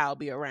I'll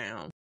Be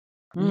Around.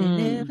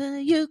 Whenever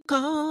you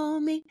call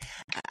me,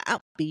 I'll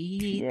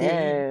be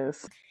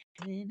Yes. there.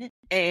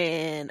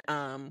 And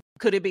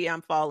Could It Be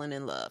I'm Falling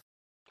in Love?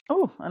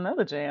 Oh,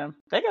 another jam.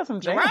 They got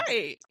some jams.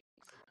 Right.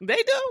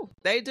 They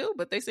do,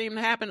 but they seem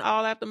to happen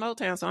all after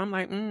Motown. So I'm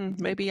like,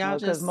 maybe y'all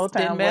just Motown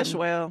didn't mesh wasn't-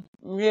 well.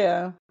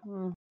 Yeah.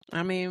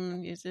 I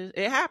mean,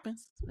 it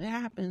happens. It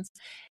happens.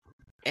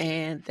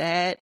 And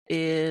that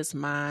is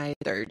my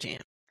third jam.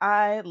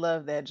 I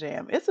love that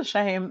jam. It's a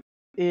Shame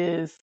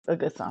is a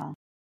good song.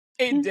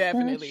 It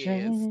definitely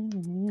is.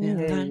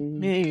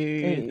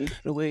 Hey.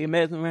 The way you're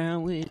messing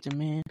around with your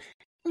man.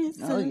 It's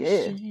Oh, a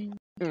yeah. shame.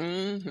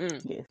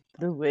 Mm-hmm. Yes,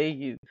 the way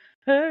you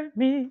hurt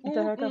me.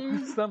 Something like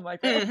that.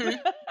 Something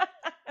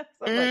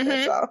like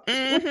that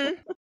song.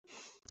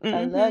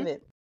 I love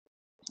it.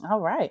 All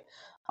right.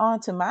 On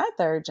to my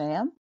third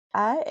jam.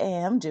 I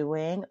am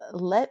doing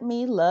Let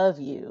Me Love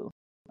You,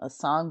 a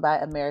song by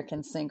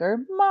American singer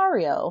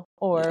Mario,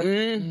 or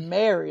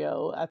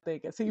Mario, I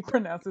think, as he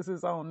pronounces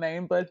his own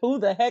name, but who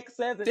the heck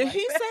says it? Did like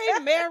he that?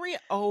 say Mario?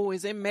 Oh,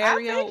 is it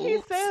Mario? I think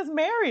he says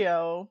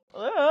Mario.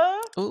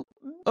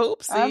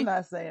 Oopsie. I'm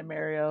not saying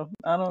Mario.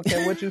 I don't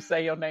care what you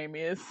say your name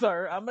is,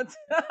 sir. I'm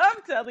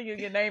telling you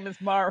your name is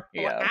Mario.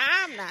 Well,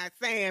 I'm not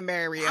saying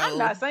Mario. I'm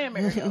not saying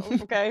Mario.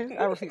 Okay,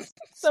 I refuse.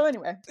 So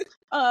anyway,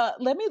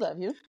 Let Me Love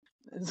You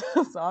is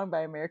a song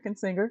by American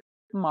singer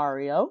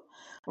Mario,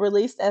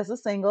 released as a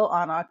single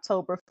on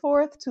October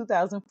 4th,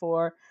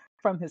 2004,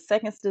 from his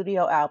second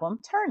studio album,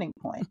 Turning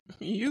Point.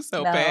 You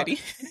so petty.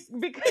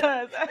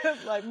 Because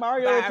like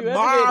Mario, by if you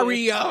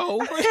Mario.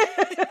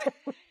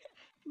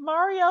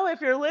 Mario,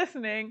 if you're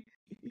listening,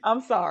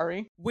 I'm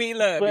sorry. We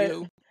love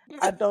you.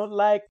 I don't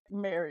like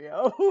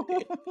Mario.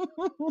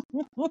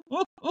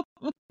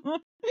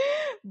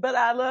 But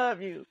I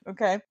love you,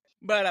 okay?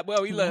 But,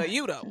 well, we love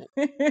you, though.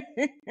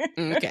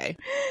 Okay.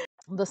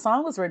 The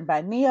song was written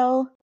by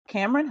Neo,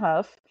 Cameron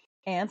Huff,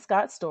 and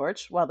Scott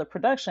Storch, while the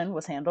production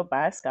was handled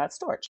by Scott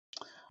Storch.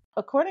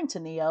 According to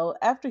Neo,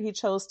 after he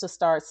chose to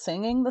start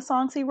singing the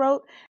songs he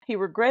wrote, he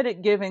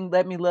regretted giving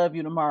Let Me Love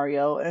You to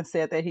Mario and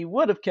said that he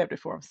would have kept it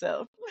for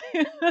himself.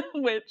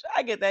 Which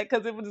I get that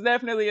because it was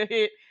definitely a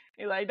hit.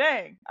 He's like,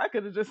 dang, I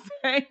could have just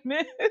sang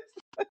this.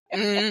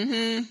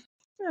 Mm-hmm.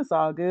 It's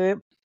all good.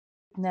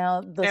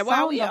 Now, the And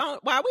song.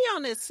 while we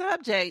on this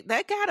subject,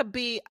 that gotta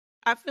be,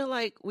 I feel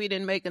like we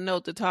didn't make a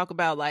note to talk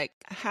about like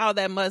how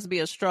that must be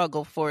a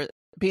struggle for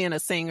being a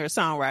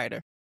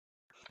singer-songwriter.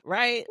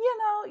 Right?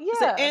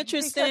 It's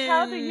interesting. Because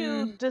how do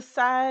you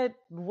decide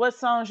what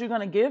songs you're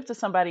going to give to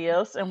somebody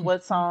else and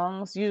what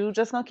songs you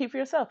just going to keep for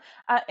yourself?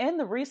 In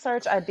the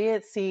research, I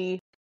did see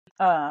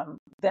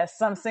that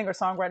some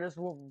singer-songwriters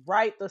will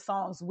write the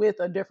songs with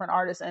a different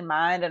artist in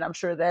mind, and I'm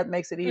sure that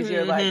makes it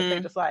easier. Like if they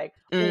just like,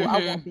 oh,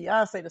 I want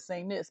Beyonce to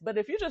sing this. But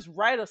if you just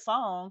write a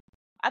song,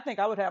 I think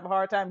I would have a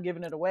hard time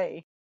giving it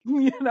away.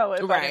 If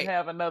I didn't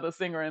have another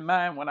singer in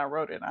mind when I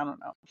wrote it. I don't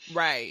know.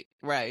 Right.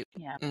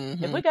 Yeah.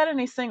 If we got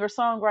any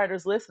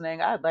singer-songwriters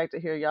listening, I'd like to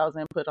hear y'all's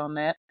input on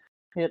that.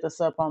 Hit us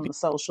up on the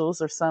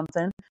socials or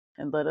something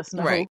and let us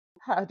know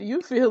how do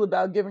you feel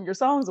about giving your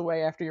songs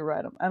away after you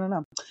write them. I don't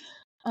know.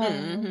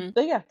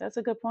 But yeah, that's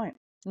a good point.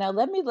 Now,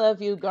 Let Me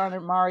Love You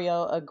garnered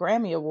Mario a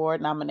Grammy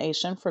Award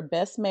nomination for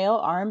Best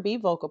Male R&B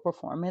Vocal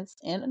Performance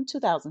in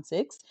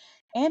 2006,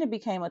 and it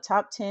became a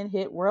top 10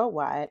 hit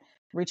worldwide,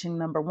 reaching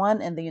number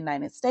 1 in the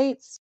United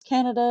States,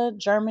 Canada,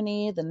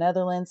 Germany, the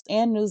Netherlands,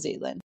 and New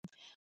Zealand.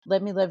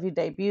 Let Me Love You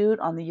debuted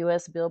on the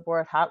U.S.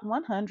 Billboard Hot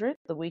 100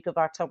 the week of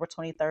October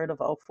 23rd of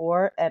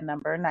 2004 at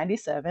number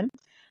 97.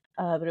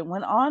 But it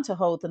went on to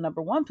hold the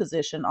number 1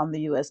 position on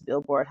the U.S.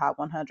 Billboard Hot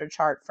 100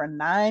 chart for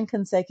 9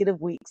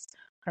 consecutive weeks,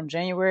 from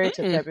January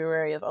to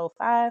February of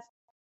 2005.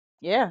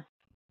 Yeah.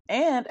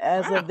 And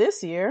as of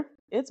this year,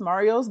 it's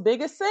Mario's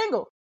biggest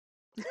single.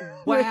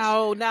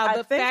 Wow. Now,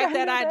 the fact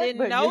that I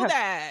didn't know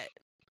that.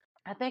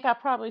 I think I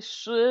probably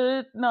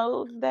should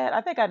know that.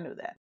 I think I knew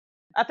that.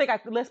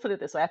 Let's put it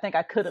this way. I think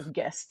I could have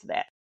guessed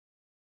that.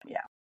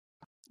 Yeah.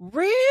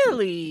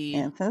 Really?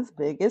 Anthony's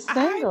biggest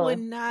single. I would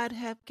not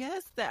have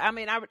guessed that. I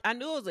mean, I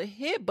knew it was a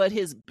hit, but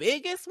his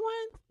biggest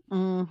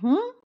one?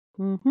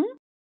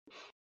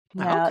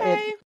 Now,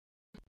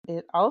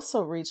 it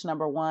also reached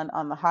number 1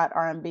 on the Hot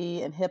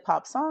R&B and Hip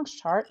Hop Songs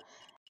chart.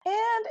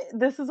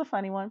 And this is a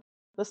funny one.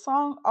 The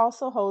song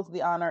also holds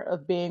the honor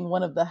of being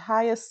one of the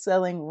highest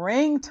selling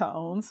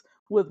ringtones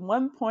with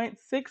 1.6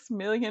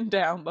 million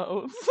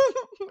downloads.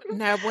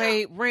 Now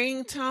wait,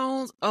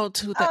 ringtones?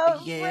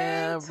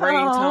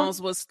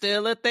 Ringtones was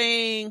still a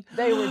thing.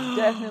 They were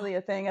definitely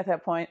a thing at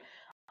that point.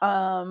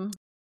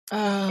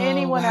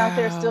 Anyone out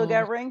there still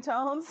got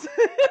ringtones?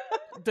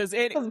 Does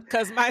it?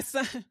 Because my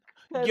son,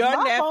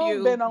 your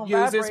nephew,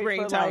 uses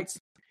ringtones.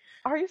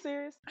 Are you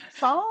serious?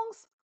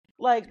 Songs?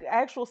 Like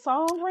actual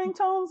song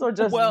ringtones, or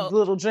just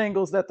little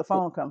jingles that the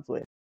phone comes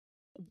with?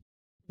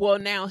 Well,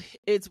 now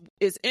it's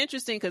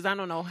interesting because I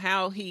don't know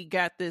how he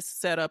got this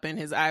set up in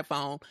his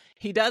iPhone.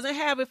 He doesn't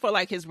have it for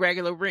like his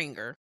regular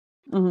ringer,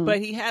 but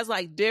he has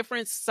like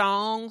different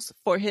songs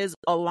for his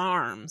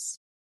alarms.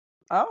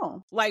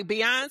 Oh, like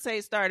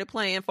Beyonce started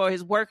playing for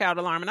his workout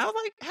alarm, and I was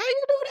like, "How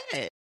you do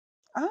that?"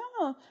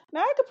 Oh,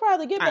 now I could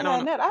probably get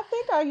behind that. I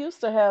think I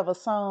used to have a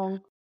song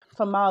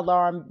for my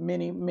alarm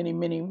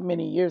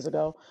many years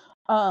ago.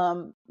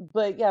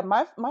 But yeah,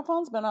 my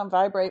phone's been on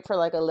vibrate for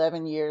like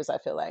 11 years, I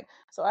feel like.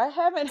 So I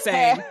haven't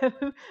had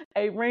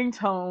a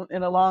ringtone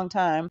in a long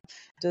time.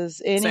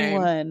 Does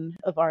anyone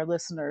of our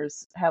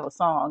listeners have a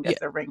song as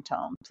their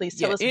ringtone? Please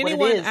tell us what it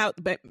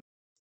is.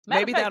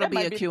 Maybe that'll be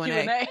a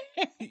Q&A.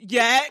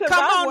 Yeah,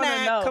 come on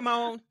now. Come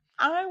on.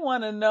 I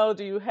want to know,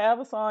 do you have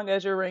a song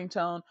as your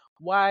ringtone?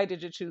 Why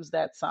did you choose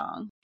that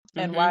song?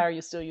 And why are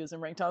you still using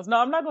ringtones? No,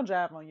 I'm not gonna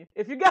jive on you.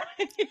 If you got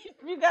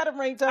a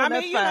ringtone,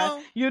 that's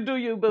fine. You do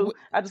you, boo.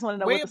 I just want to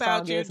know what the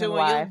song is and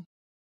why.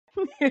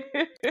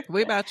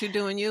 We about you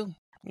doing you.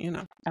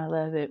 I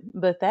love it.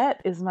 But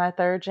that is my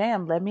third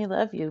jam, Let Me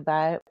Love You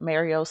by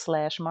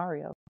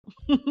Mario/Mario.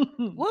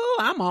 Whoa,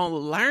 I'm on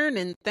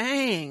learning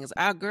things.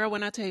 Girl,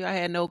 when I tell you I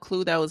had no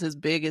clue that was his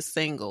biggest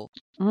single.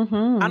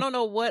 I don't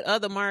know what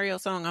other Mario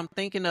song I'm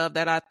thinking of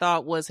that I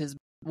thought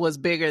was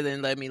bigger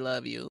than Let Me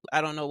Love You.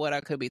 I don't know what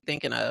I could be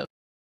thinking of.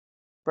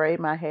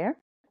 Braid My Hair.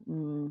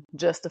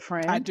 Just a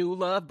Friend. I do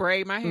love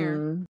Braid My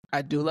Hair.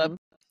 I do love.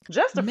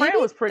 Just a Friend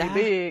was pretty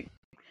big.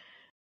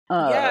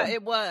 Yeah,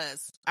 it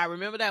was. I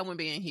remember that one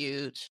being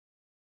huge.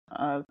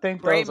 I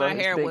think Braid My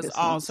Hair was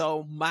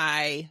also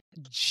my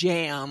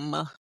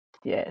jam.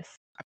 Yes.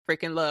 I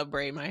freaking love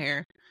Braid My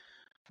Hair.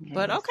 Yes.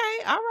 But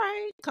okay, all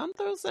right. Come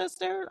through,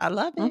 sister. I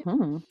love it.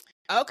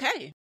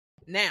 Okay.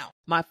 Now,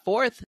 my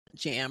fourth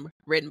jam,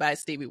 written by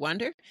Stevie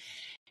Wonder,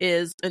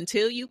 is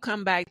Until You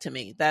Come Back to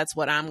Me. That's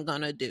What I'm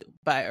Gonna Do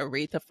by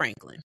Aretha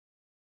Franklin.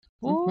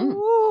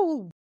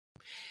 Ooh.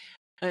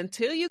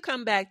 Until You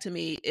Come Back to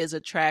Me is a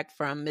track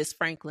from Miss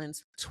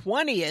Franklin's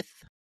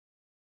 20th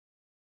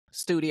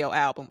studio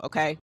album,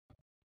 okay?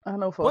 I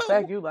know for a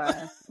fact Woo! you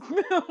lying.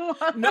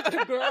 No,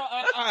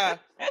 girl,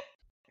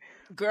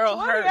 girl,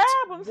 20 her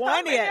albums.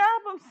 How many 20th,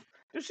 albums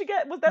did she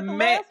get? Was that the man,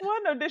 last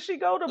one, or did she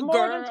go to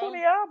more than 20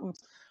 girl. albums?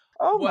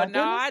 Oh Well, my no,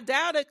 goodness. I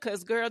doubt it,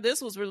 because girl,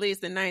 this was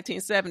released in In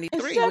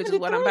 1973, which is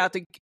what I'm 73? about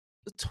to.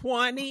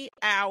 20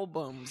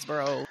 albums,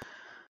 bro.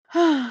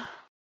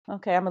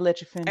 Okay, I'm gonna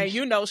let you And finish.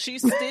 you know, she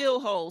still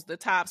holds the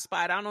top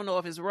spot. I don't know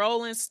if it's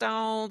Rolling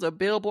Stones or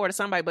Billboard or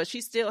somebody, but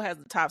she still has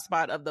the top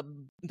spot of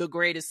the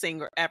greatest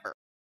singer ever.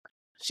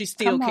 She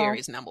still Come on.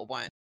 carries number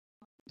one.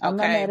 I'm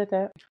not Okay. mad at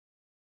that.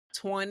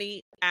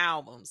 20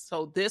 albums.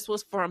 So this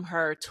was from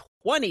her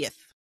 20th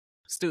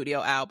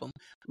studio album,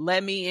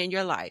 Let Me In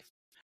Your Life,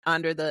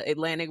 under the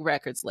Atlantic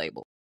Records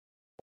label.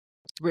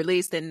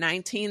 Released in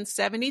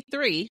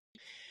 1973,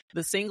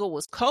 the single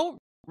was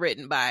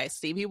co-written by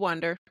Stevie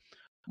Wonder,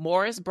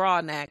 Morris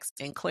Broadnax,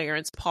 and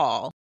Clarence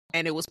Paul,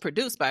 and it was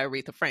produced by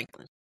Aretha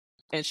Franklin.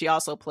 And she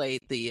also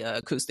played the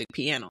acoustic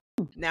piano.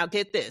 Now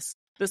get this.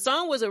 The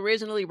song was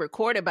originally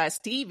recorded by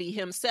Stevie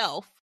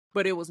himself,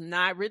 but it was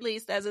not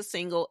released as a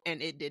single,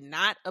 and it did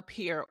not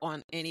appear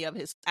on any of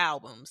his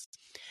albums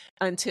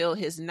until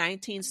his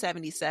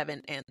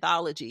 1977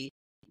 anthology,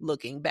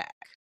 Looking Back,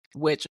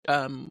 which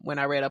when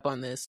I read up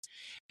on this,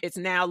 it's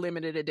now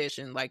limited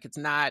edition. Like, it's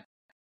not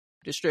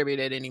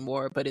distributed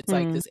anymore, but it's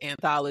like this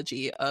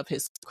anthology of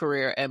his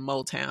career at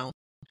Motown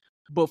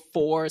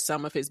before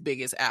some of his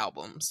biggest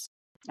albums.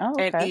 Oh,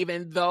 And okay.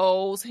 even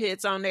those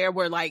hits on there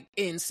were like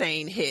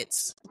insane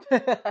hits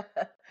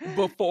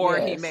before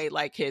he Yes. made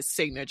like his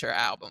signature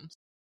albums.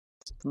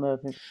 Love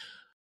it.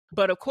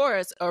 But of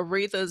course,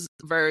 Aretha's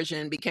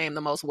version became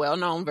the most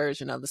well-known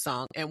version of the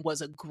song and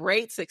was a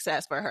great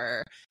success for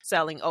her,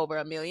 selling over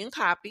 1 million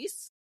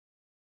copies,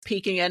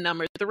 peaking at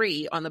number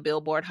 3 on the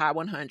Billboard Hot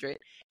 100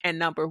 and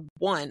number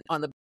 1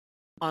 on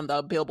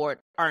the Billboard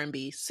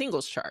R&B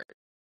singles chart.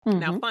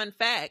 Now, fun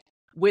fact,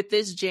 with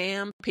this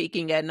jam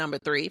peaking at number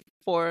 3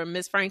 for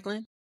Miss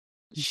Franklin,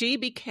 she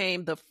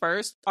became the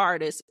first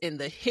artist in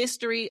the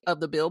history of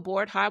the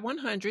Billboard Hot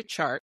 100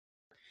 chart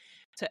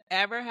to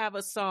ever have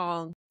a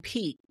song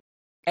peak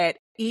at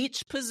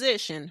each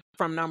position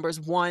from numbers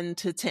 1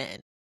 to 10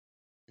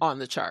 on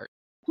the chart.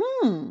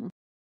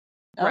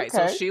 Right.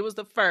 So Okay. she was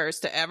the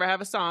first to ever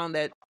have a song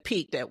that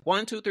peaked at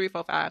 1, 2, 3,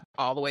 4, 5,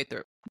 all the way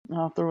through.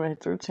 All the way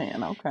through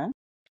 10. Okay.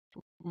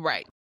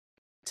 Right.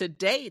 To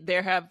date,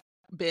 there have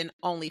been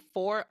only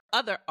 4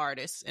 other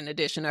artists in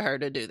addition to her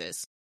to do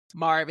this.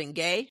 Marvin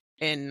Gaye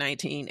in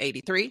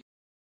 1983,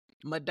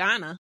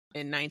 Madonna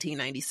in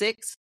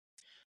 1996,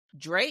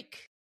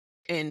 Drake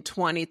in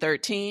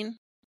 2013,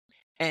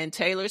 and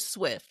Taylor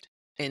Swift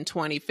in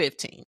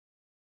 2015.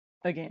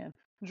 Again,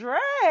 Drake.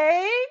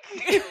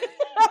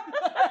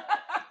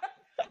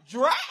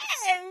 Drake.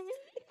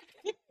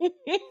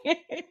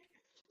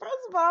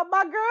 First of all,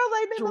 my girls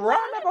ain't in the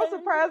lineup. I'm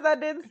surprised I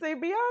didn't see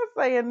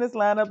Beyonce in this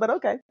lineup, but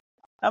okay.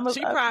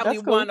 She probably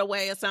that's cool. won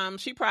away or something.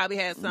 She probably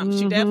had some.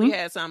 She definitely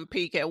had some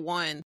peak at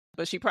 1,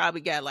 but she probably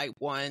got like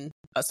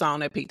a song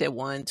that peaked at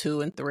 1,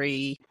 2, and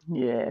 3.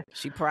 Yeah.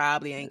 She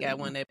probably ain't got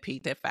one that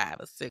peaked at 5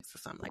 or 6 or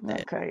something like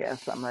that. Okay, yeah,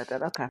 something like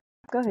that. Okay,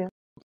 go ahead.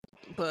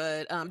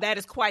 But that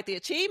is quite the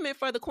achievement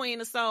for the Queen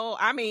of Soul.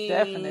 I mean,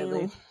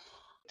 definitely.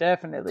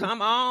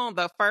 Come on,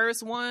 the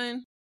first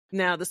one.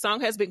 Now, the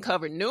song has been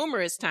covered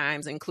numerous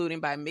times, including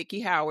by Mickey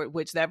Howard,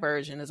 which that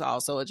version is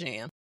also a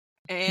jam,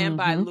 and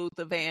by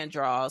Luther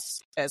Vandross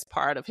as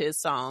part of his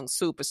song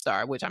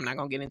Superstar, which I'm not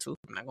going to get into.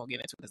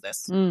 Because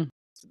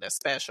that's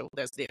special.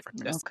 That's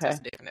different. That's a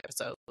different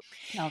episode.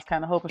 I was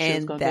kind of hoping she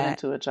was going to get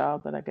into it, y'all,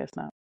 but I guess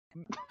not.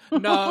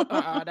 No,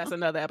 that's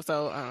another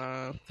episode.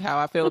 How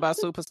I feel about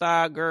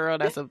Superstar, girl.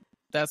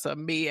 That's a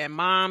me and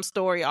mom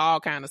story,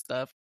 all kind of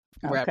stuff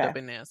wrapped up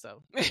in there.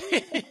 So,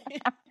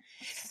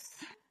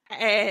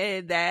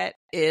 and that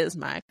is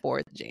my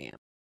 4th jam.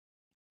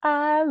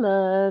 I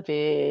love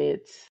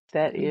it.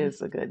 That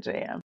is a good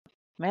jam,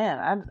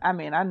 man. I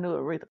mean, I knew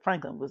Aretha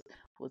Franklin was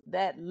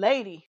that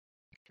lady,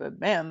 but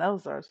man,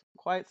 those are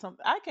quite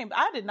something. I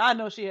did not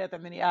know she had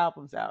that many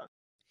albums out.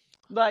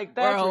 Like,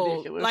 that's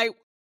ridiculous. Like,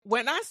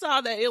 when I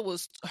saw that it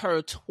was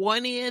her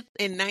 20th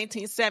in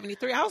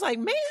 1973, I was like,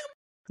 ma'am.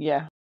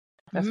 Yeah.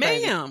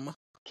 Ma'am.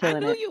 I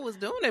knew you was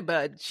doing it,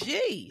 but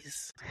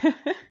jeez. Okay,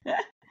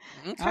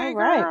 all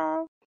right.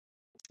 Girl.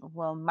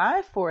 Well,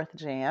 my 4th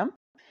jam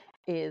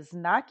is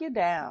Knock You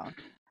Down,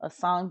 a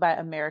song by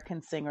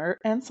American singer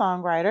and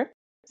songwriter.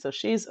 So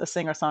she's a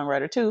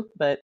singer-songwriter too,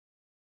 but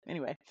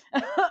anyway.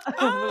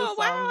 Oh,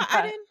 wow. Yes.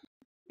 I didn't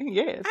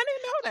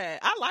know that.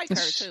 I like her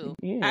too.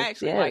 Yes, I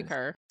actually like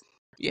her.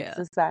 Yeah. This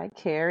is by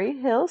Carrie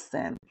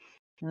Hilson.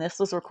 And this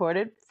was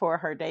recorded for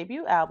her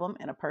debut album,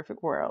 In a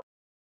Perfect World.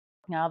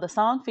 Now, the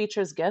song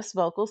features guest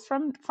vocals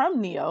from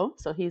Neo.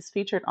 So he's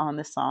featured on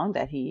this song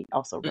that he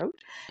also wrote.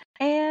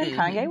 And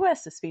Kanye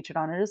West is featured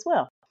on it as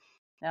well.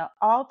 Now,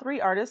 all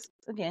 3 artists,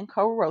 again,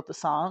 co-wrote the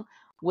song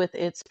with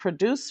its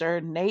producer,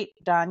 Nate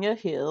Danya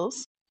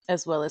Hills,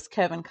 as well as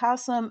Kevin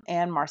Cossum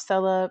and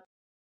Marcella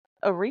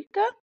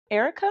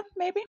Erica,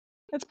 maybe?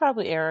 It's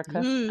probably Erica.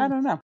 I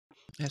don't know.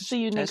 It's a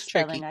unique That's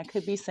spelling. tricky. I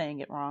could be saying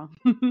it wrong.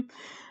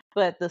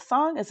 But the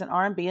song is an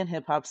R&B and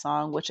hip hop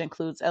song, which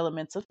includes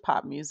elements of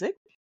pop music.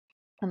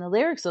 And the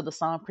lyrics of the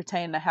song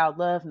pertain to how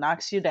love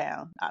knocks you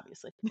down,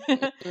 obviously.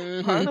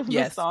 Part of the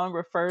Yes. song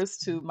refers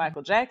to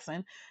Michael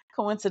Jackson.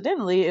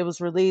 Coincidentally, it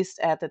was released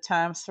at the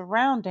time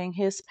surrounding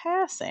his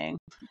passing.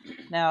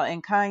 Now,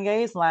 in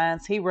Kanye's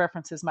lines, he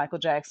references Michael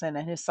Jackson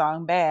and his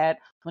song Bad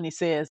when he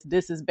says,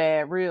 "This is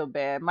bad, real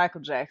bad,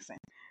 Michael Jackson."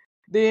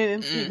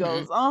 Then he Mm-hmm.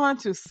 goes on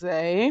to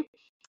say,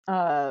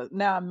 "Now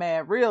I'm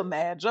mad, real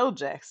mad, Joe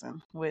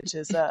Jackson," which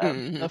is,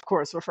 Mm-hmm. of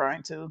course,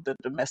 referring to the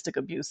domestic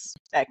abuse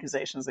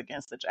accusations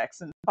against the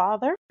Jackson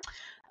father.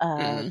 But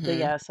Mm-hmm.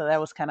 yeah, so that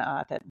was kind of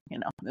odd that,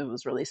 it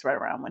was released right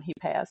around when he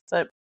passed.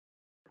 But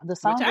the Which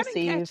song I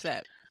didn't catch received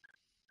that.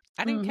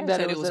 I didn't catch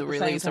that it that it was was at the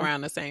same released time.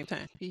 around the same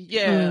time.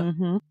 Yeah.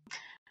 Mm-hmm.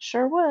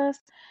 Sure was.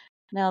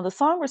 Now, the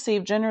song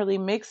received generally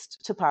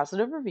mixed to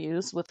positive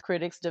reviews, with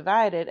critics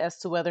divided as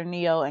to whether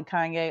Neo and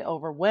Kanye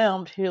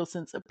overwhelmed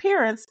Hilson's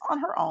appearance on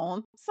her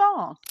own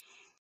song.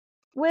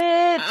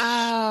 Which,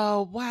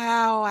 Oh,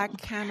 wow. I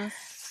kind of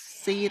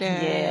see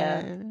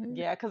yeah, that.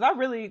 yeah, because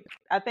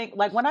I think,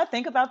 like, when I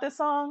think about this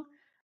song,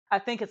 I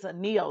think it's a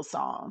Neo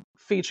song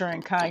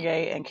featuring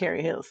Kanye and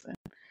Carrie Hilson,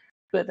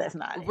 but that's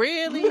not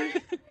Really?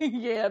 it.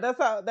 Yeah, that's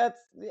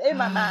in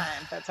my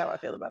mind. That's how I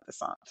feel about this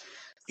song.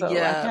 So I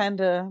Yeah.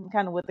 kind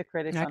of with the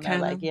critics I on that.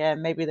 kind Like, of, yeah,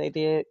 maybe they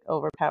did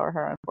overpower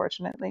her,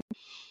 unfortunately.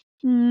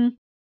 Mm.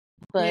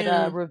 But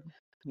yeah.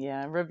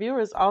 yeah,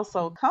 reviewers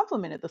also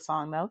complimented the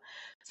song though,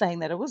 saying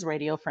that it was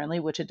radio friendly,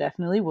 which it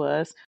definitely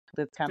was,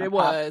 with its kind of It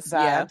pop was.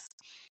 Yeah. vibes.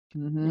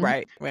 Hmm.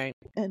 Right. Right.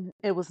 And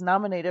it was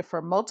nominated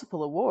for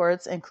multiple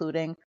awards,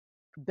 including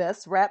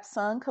Best Rap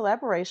Song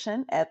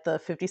Collaboration at the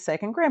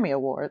 52nd Grammy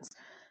Awards.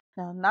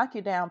 Now, Knock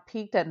You Down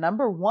peaked at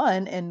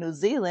 #1 in New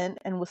Zealand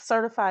and was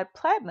certified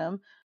platinum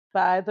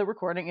by the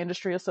Recording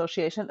Industry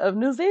Association of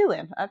New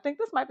Zealand. I think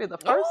this might be the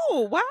first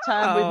Oh,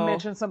 time we've wow.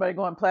 mentioned somebody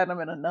going platinum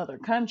in another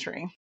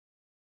country.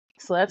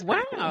 So that's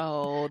pretty cool.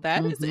 Wow.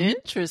 That is Hmm.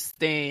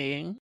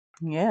 interesting.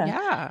 Yeah.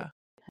 Yeah.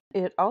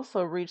 It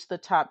also reached the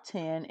top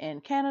 10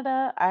 in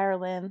Canada,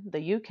 Ireland,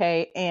 the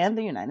UK, and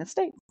the United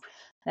States.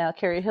 Now,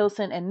 Carrie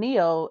Hilson and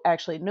Neo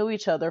actually knew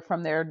each other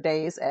from their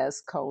days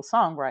as co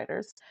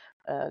songwriters.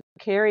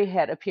 Carrie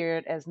had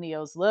appeared as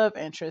Neo's love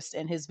interest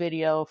in his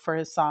video for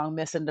his song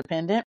Miss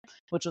Independent,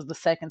 which was the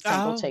second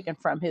single Oh, taken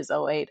from his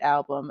 '08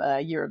 album,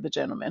 Year of the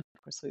Gentleman.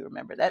 Of course, we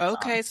remember that song.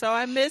 okay. So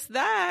I missed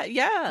that.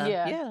 Yeah.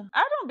 Yeah, Yeah.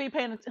 I don't be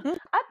paying attention. Hmm.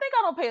 I think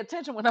I don't pay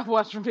attention when I'm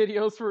watching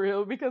videos for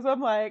real because I'm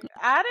like,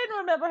 I didn't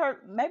remember her.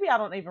 Maybe I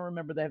don't even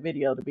remember that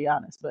video to be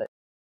honest, but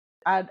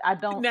I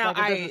don't Now like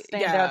it doesn't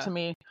stand out to yeah.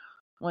 me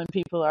when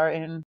people are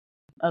in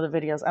other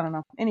videos. I don't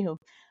know. Anywho,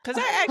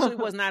 Because I actually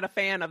was not a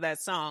fan of that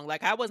song.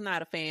 Like, I was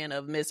not a fan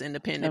of Miss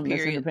Independent, Miss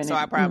period. So Independent,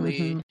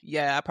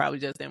 I probably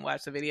just didn't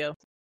watch the video.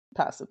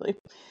 possibly.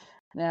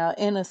 Now,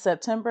 in a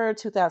September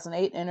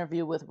 2008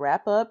 interview with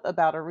Wrap Up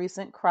about a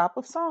recent crop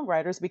of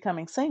songwriters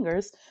becoming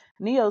singers,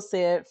 Neo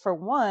said, "For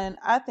one,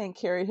 I think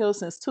Carrie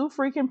Hilson's too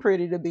freaking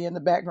pretty to be in the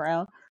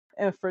background.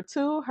 And for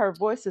two, her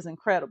voice is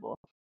incredible,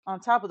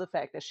 on top of the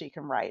fact that she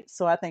can write.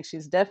 So I think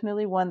she's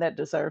definitely one that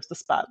deserves the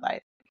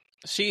spotlight."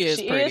 She is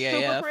She is pretty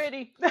super AF.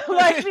 pretty.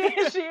 Like she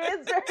is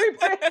very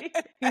pretty.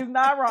 He's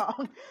not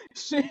wrong.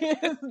 She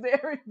is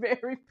very,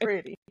 very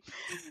pretty.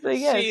 So She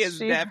yes, is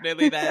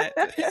definitely that.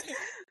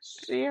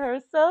 she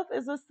herself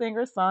is a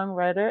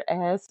singer-songwriter,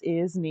 as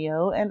is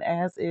Neo and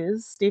as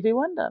is Stevie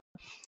Wonder.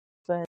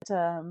 But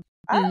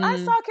I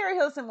Hmm. saw Carrie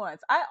Hilson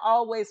once. I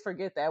always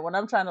forget that when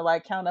I'm trying to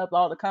like count up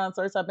all the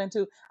concerts I've been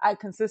to. I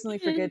consistently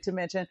forget to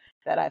mention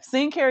that I've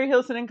seen Carrie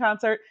Hilson in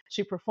concert.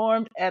 She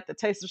performed at the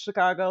Taste of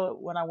Chicago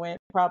when I went.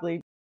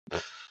 Probably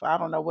I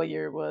don't know what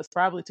year it was.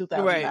 Probably Right.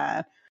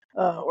 2009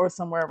 or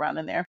somewhere around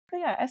in there. But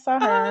yeah, I saw Oh,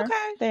 her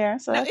okay. there,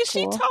 so Now, that's is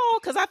she cool. tall?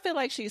 Because I feel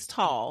like she's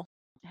tall.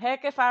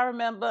 Heck, if I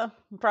remember,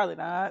 probably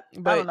not. I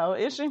don't But, know.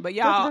 Is she? but That's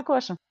a y'all, good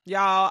question.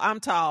 I'm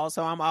tall,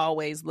 so I'm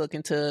always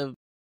looking to To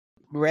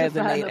find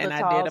resonate and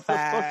other tall sisters.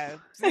 identify.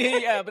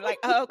 Yeah, but like,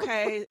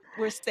 okay,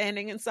 we're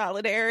standing in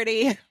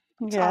solidarity.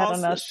 Yeah, I Tall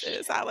don't know. sister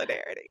in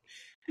solidarity.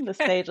 The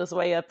stage was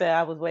way up there.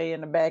 I was way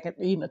in the back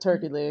eating a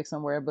turkey leg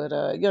somewhere, but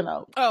Oh, she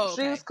was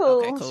okay. Okay,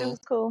 cool. She cool. was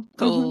cool.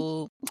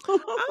 Cool.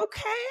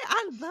 Okay,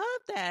 I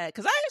love that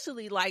because I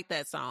actually like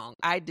that song.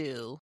 I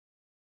do.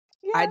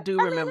 Yeah, I do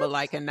I mean remember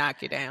liking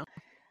 "Knock You Down."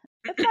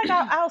 it's like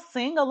I'll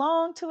sing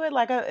along to it.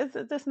 Like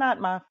it's not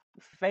my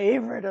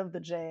favorite of the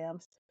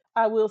jams.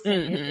 I will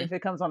sing it Hmm. if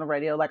it comes on the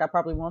radio. Like I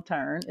probably won't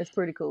turn. It's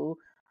pretty cool.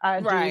 I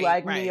do Right,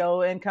 like right.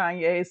 Neo and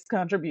Kanye's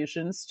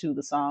contributions to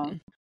the song.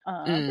 But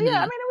yeah, I Hmm. mean,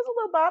 it was a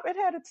little bop. It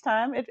had its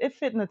time. It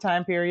fit in the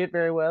time period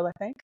very well, I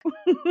think.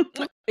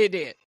 It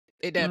did.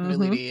 It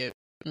definitely Mm-hmm. did.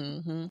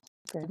 Hmm.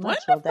 Very much.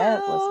 Well,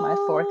 that was my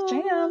fourth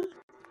jam. Wonderful.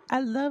 I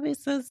love it,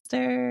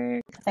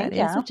 sister. 'Cause that Thank is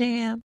a y'all.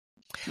 jam.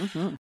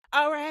 Mm-hmm.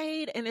 All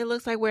right, and it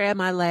looks like we're at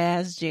my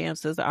last jam,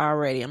 sister.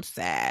 Already, I'm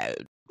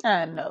sad.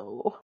 I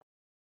know.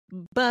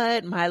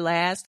 But my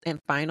last and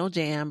final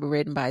jam,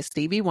 written by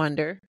Stevie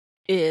Wonder,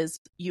 is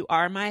You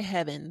Are My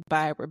Heaven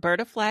by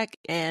Roberta Flack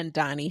and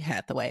Donny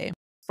Hathaway.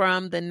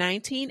 From the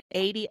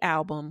 1980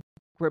 album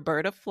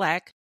Roberta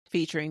Flack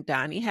featuring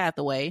Donny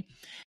Hathaway,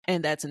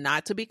 and that's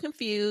not to be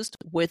confused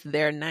with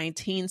their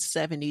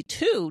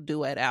 1972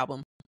 duet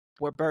album,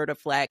 Roberta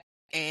Flack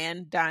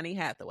and Donny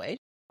Hathaway.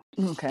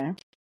 Okay.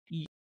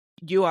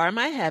 You Are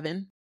My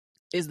Heaven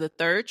is the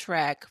third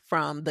track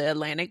from the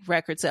Atlantic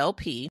Records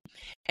LP,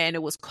 and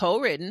it was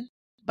co-written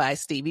by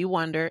Stevie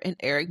Wonder and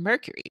Eric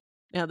Mercury.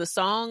 Now, the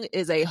song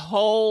is a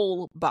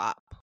whole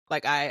bop.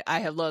 Like, I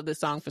have loved this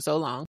song for so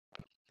long.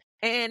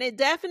 And it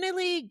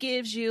definitely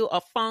gives you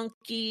a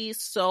funky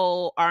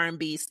soul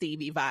R&B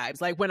Stevie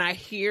vibes. Like, when I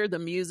hear the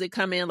music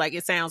come in, like,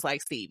 it sounds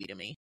like Stevie to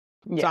me.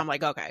 Yeah. So I'm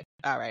like, okay,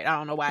 all right. I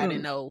don't know why I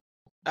didn't know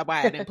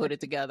why I didn't put it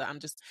together. I'm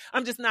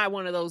just not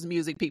one of those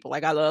music people.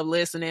 Like, I love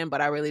listening,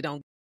 but I really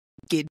don't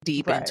get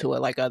deep into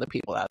it like other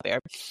people out there.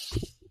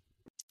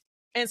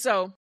 And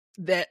so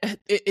that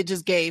it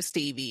just gave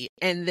Stevie.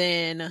 And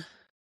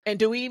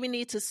do we even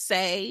need to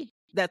say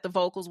that the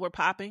vocals were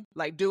popping?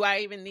 Like, do I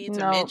even need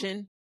to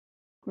mention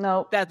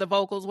that the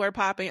vocals were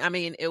popping? I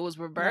mean, it was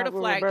Roberta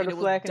Flack and it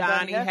was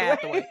Donny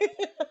Hathaway.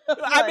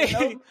 I mean,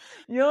 no,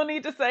 you don't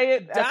need to say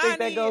it. I think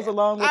that goes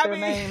along with their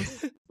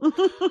names.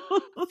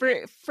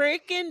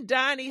 Freaking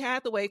Donny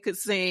Hathaway could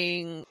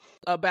sing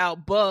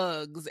about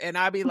bugs, and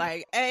I'd be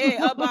like, "Hey,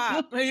 a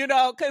bop,"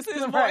 because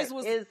his voice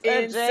was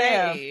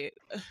insane,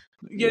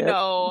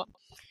 know.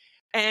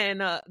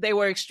 And they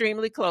were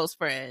extremely close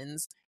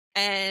friends,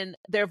 and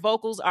their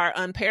vocals are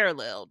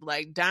unparalleled.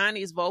 Like,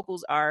 Donny's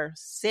vocals are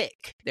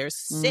sick; they're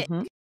sick.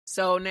 Mm-hmm.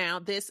 So now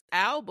this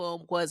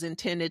album was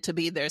intended to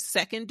be their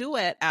second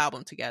duet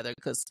album together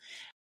because,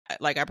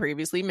 like I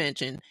previously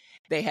mentioned,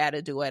 they had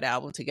a duet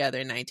album together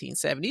in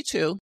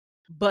 1972,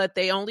 but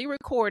they only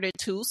recorded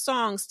 2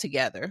 songs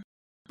together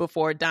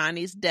before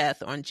Donny's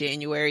death on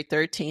January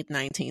 13th,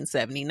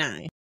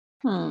 1979.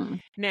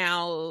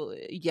 Now,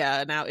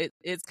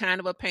 it's kind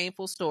of a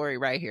painful story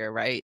right here,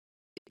 right?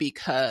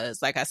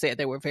 Because, like I said,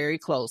 they were very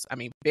close. I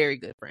mean, very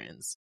good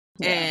friends.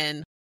 Yeah.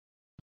 And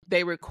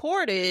they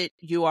recorded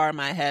You Are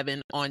My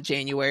Heaven on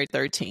January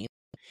 13th.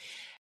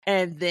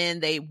 And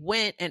then they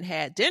went and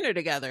had dinner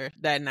together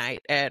that night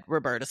at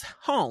Roberta's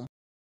home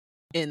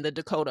in the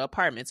Dakota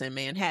Apartments in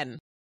Manhattan.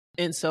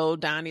 And so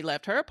Donny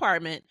left her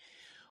apartment,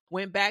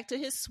 went back to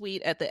his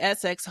suite at the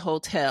Essex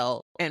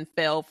Hotel, and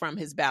fell from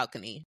his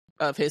balcony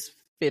of his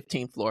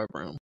 15th floor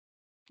room.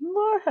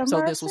 Lord have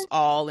mercy. This was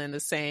all in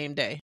the same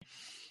day.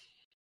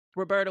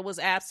 Roberta was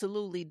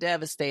absolutely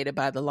devastated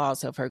by the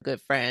loss of her good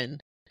friend.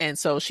 And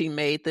so she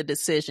made the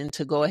decision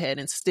to go ahead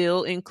and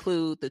still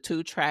include the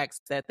 2 tracks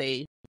that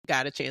they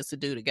got a chance to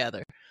do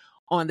together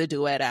on the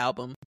duet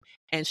album.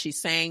 And she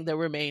sang the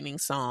remaining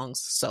songs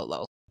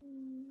solo.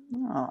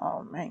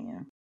 Oh,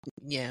 man.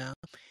 Yeah.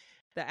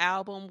 The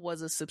album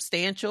was a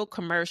substantial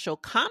commercial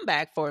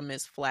comeback for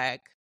Miss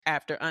Flack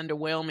after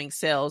underwhelming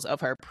sales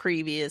of her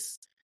previous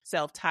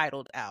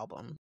self-titled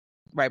album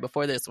right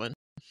before this one.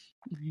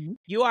 Mm-hmm.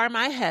 You Are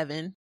My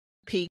Heaven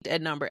peaked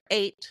at number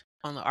 8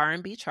 on the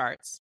R&B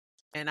charts.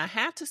 And I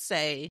have to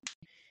say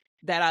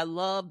that I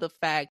love the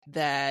fact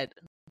that,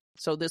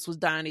 so this was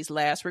Donny's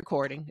last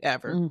recording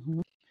ever,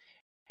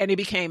 and it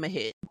became a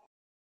hit,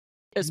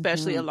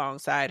 especially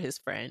alongside his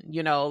friend.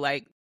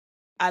 Like,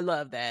 I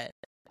love that.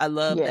 I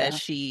love that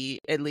she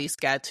at least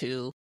got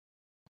to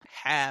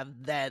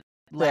have that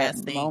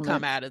last thing moment.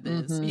 Come out of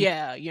this.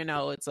 Yeah,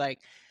 it's like,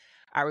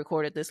 I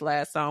recorded this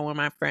last song with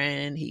my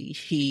friend.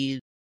 He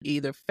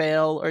either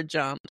fell or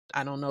jumped.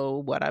 I don't know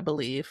what I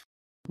believe.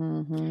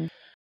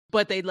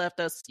 But they left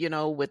us,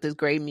 with this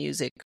great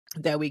music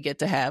that we get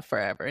to have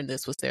forever. And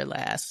this was their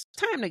last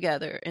time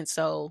together. And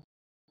so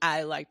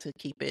I like to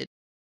keep it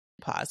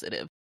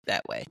positive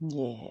that way.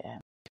 Yeah.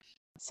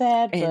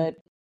 Sad, but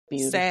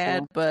beautiful.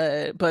 Sad,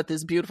 but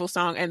this beautiful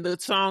song. And the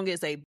song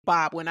is a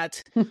bop.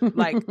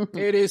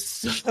 It is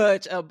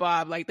such a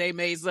bop. Like, they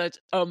made such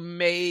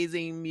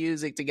amazing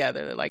music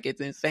together. Like, it's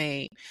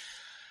insane.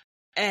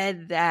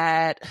 And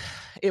that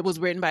it was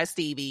written by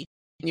Stevie,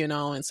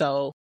 and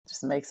so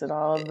just makes it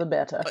all the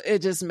better. It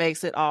just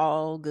makes it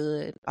all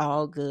good.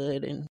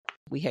 And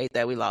we hate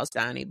that we lost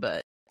Donny,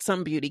 but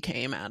some beauty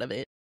came out of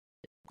it.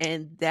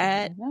 And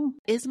that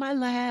is my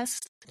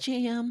last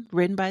jam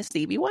written by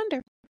Stevie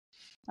Wonder.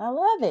 I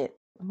love it.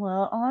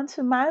 Well, on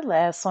to my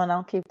last one.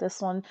 I'll keep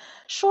this one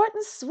short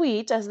and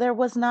sweet, as there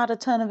was not a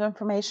ton of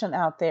information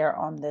out there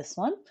on this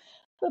one.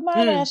 But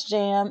my last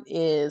jam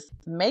is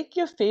Make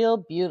You Feel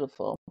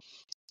Beautiful.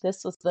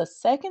 This was the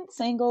second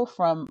single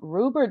from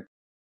Rupert.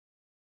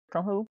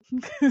 From who?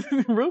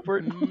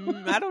 Rupert.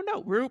 I don't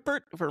know.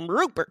 Rupert. From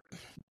Rupert.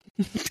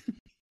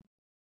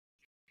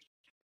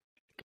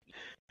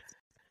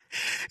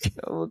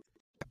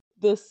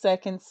 The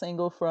second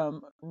single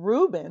from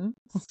Ruben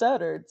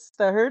Studdard's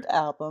third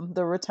album,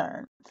 The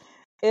Return.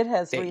 It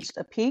has reached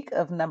a peak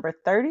of number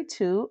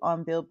 32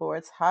 on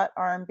Billboard's Hot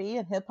R&B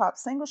and Hip Hop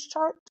Singles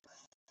chart.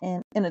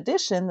 And in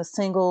addition, the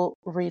single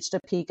reached a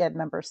peak at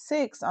number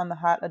 6 on the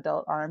Hot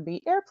Adult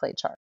R&B Airplay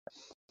chart.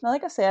 Now,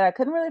 like I said, I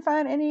couldn't really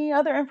find any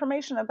other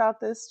information about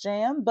this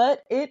jam,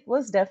 but it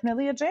was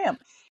definitely a jam.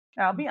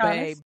 I'll be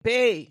honest.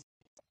 Baby.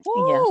 Yeah,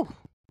 Woo!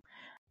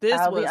 This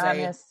I'll be was a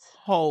honest.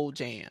 whole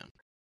jam.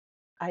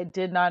 I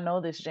did not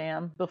know this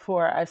jam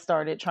before I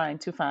started trying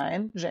to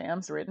find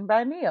jams written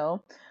by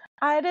Neo.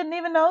 I didn't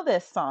even know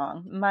this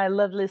song. My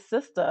lovely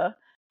sister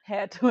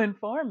had to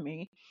inform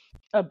me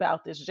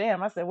about this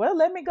jam. I said, well,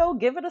 let me go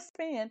give it a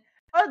spin.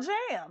 A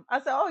jam. I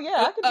said, oh, yeah,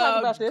 I can talk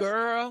about this.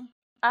 Girl.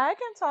 I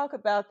can talk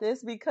about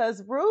this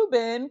because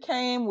Ruben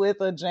came with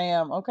a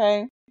jam,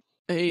 okay?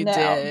 He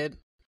Now, did.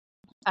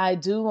 I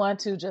do want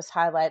to just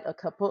highlight a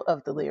couple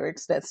of the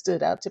lyrics that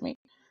stood out to me.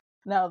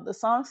 Now, the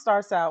song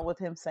starts out with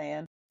him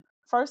saying,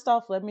 first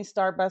off, let me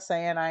start by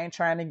saying I ain't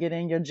trying to get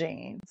in your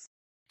jeans.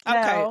 Okay.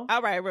 Now,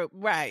 all right.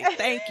 Right.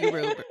 Thank you,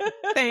 Ruben.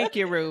 Thank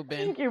you, Ruben.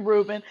 Thank you,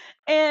 Ruben.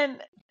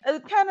 And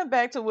kind of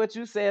back to what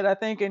you said, I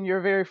think in your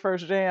very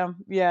first jam,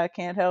 yeah, I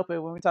can't help it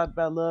when we talked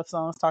about love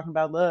songs, talking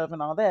about love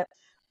and all that.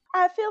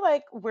 I feel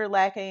like we're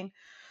lacking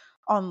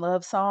on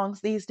love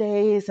songs these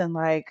days and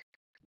like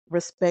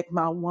respect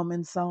my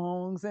woman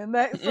songs and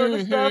that sort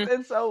of stuff.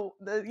 And so,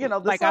 the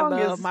like song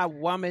I love is my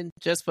woman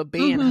just for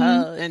being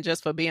her and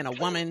just for being a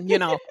woman,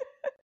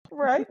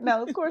 right.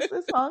 Now, of course,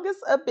 this song is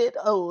a bit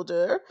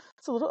older.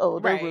 It's a little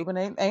older. Right. Ruben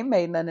ain't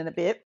made none in a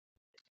bit.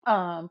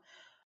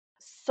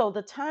 So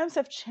the times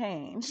have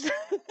changed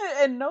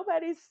and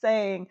nobody's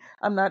saying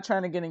I'm not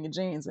trying to get in your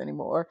jeans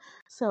anymore.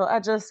 So I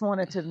just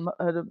wanted to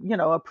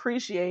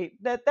appreciate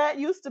that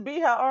used to be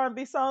how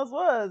R&B songs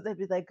was. They'd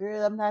be like,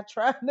 girl, I'm not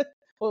trying to.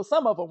 Well,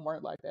 some of them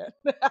weren't like that.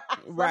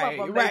 Some of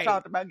them they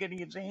talked about getting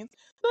your jeans,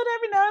 but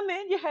every now and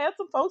then you had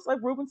some folks like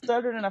Ruben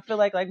Studdard and I feel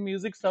like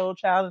Music Soul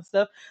Child and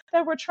stuff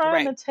that were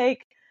trying to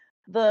take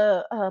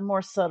the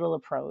more subtle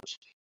approach.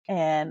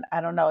 And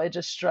I don't know, it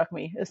just struck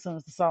me as soon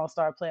as the song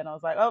started playing. I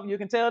was like, oh, you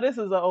can tell this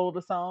is an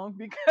older song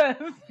because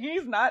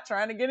he's not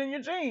trying to get in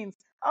your jeans.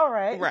 All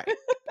right. Right.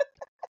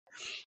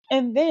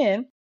 And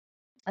then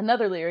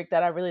another lyric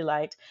that I really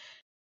liked,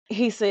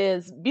 he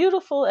says,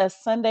 beautiful as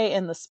Sunday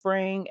in the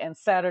spring and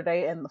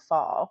Saturday in the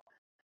fall.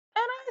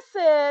 And I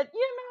said,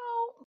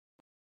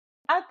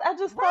 I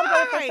just thought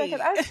about it for a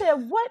second. I said,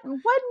 what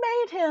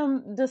made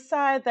him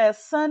decide that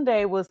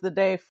Sunday was the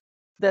day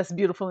that's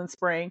beautiful in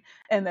spring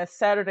and that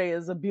Saturday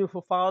is a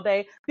beautiful fall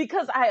day?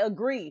 Because I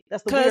agree.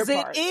 That's the weird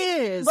part. Because it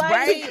is,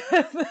 right?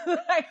 Because,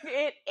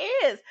 it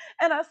is.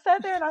 And I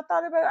sat there and I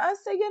thought about it. I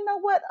said, you know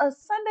what? A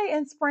Sunday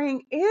in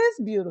spring is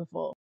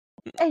beautiful.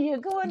 And you're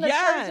going to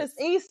church, it's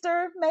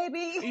Easter,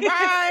 maybe.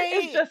 Right.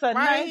 It's just a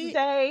nice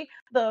day.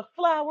 The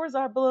flowers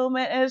are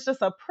blooming. And it's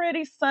just a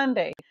pretty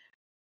Sunday.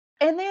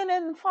 And then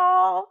in the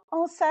fall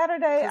on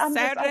Saturday, I'm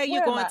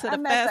you're going to the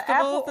I'm at the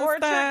festivals apple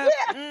orchard. Stuff.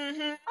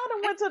 Yeah, I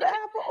done went to the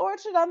apple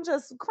orchard. I'm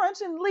just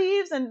crunching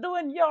leaves and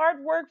doing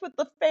yard work with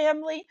the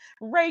family,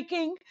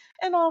 raking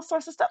and all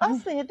sorts of stuff. I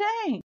said,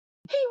 dang,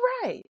 he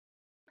right.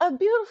 A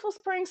beautiful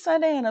spring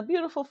Sunday and a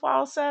beautiful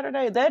fall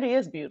Saturday. That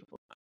is beautiful.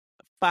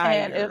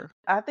 Fire. And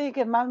I think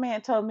if my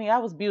man told me I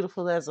was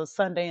beautiful as a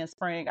Sunday in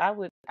spring, I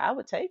would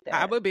take that.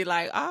 I would be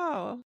like,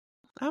 oh,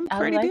 I'm pretty I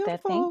would like beautiful.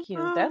 that. Thank you.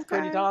 Oh, that's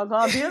pretty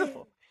doggone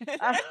beautiful.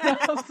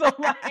 So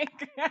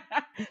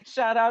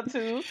shout out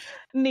to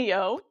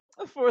Neo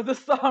for the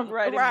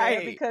songwriting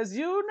there, because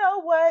you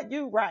know what,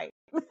 you right.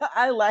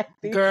 I like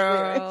these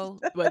girl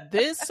lyrics. But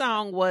this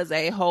song was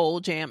a whole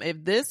jam.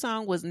 If this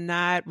song was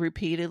not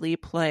repeatedly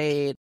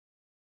played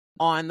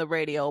on the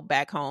radio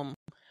back home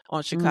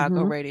on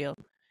Chicago radio,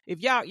 if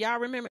y'all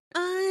remember,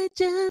 I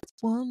just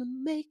want to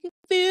make it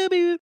feel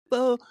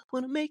beautiful,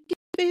 want to make it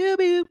feel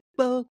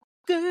beautiful,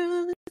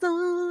 girl, it's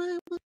all I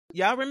want.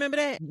 Y'all remember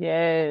that?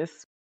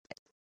 Yes.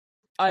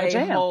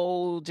 A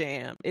whole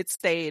jam. It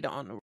stayed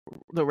on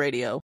the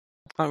radio,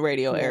 on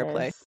radio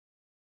airplay.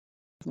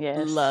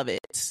 Yes. Love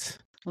it.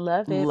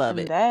 Love it. Love and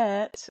it.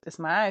 That is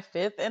my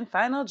fifth and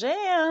final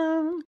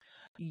jam.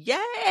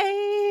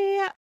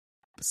 Yay!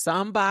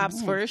 Some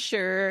bops for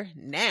sure.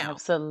 Now,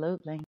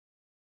 absolutely.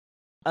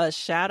 A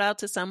shout out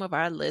to some of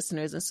our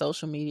listeners and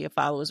social media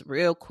followers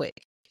real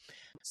quick.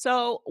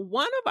 So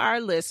one of our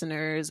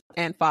listeners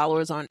and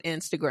followers on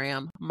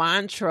Instagram,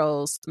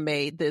 Montrose,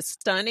 made this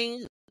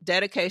stunning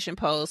dedication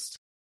post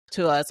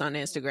to us on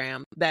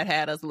Instagram that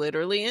had us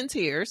literally in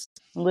tears.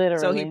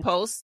 So he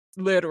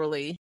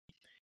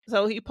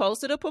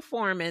posted a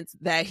performance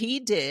that he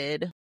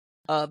did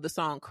of the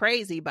song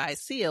Crazy by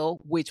Seal,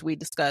 which we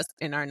discussed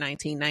in our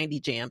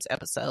 1990 Jams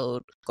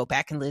episode. Go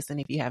back and listen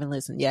if you haven't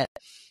listened yet.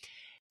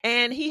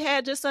 And he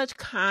had just such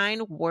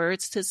kind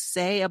words to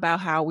say about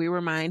how we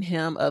remind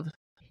him of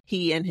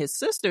he and his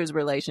sister's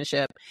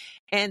relationship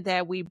and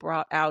that we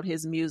brought out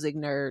his music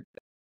nerd.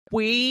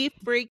 We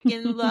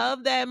freaking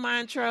love that,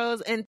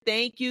 Montrose, and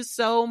thank you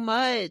so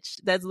much.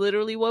 That's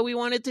literally what we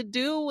wanted to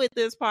do with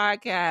this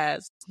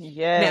podcast.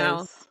 Yes.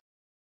 Now,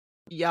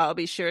 y'all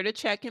be sure to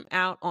check him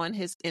out on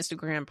his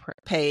Instagram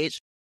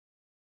page.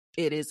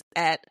 It is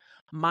at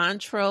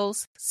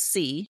Montrose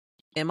C,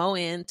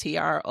 Montrose,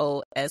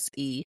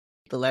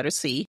 the letter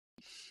C.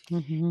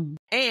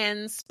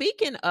 And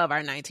speaking of our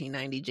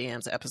 1990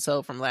 Jams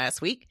episode from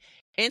last week,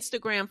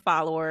 Instagram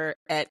follower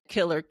at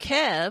Killer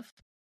Kev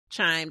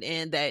chimed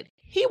in that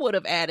he would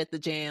have added the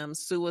jam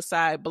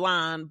Suicide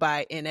Blonde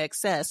by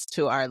NXS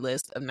to our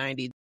list of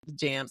 90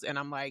 jams. And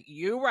I'm like,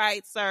 you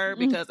right, sir,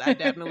 because I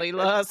definitely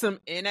love some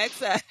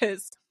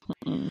NXS.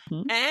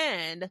 Mm-hmm.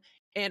 And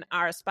in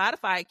our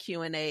Spotify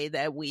Q&A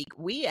that week,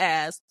 we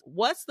asked,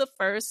 what's the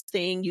first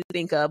thing you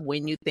think of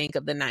when you think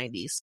of the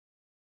 90s?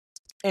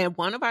 And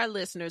one of our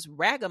listeners,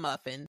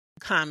 Ragamuffin,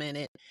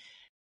 commented,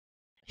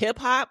 hip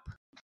hop,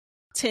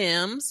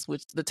 Tim's,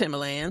 which the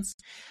Timberlands,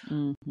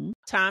 Mm-hmm.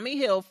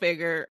 Tommy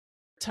Hilfiger.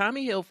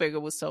 Tommy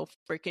Hilfiger was so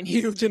freaking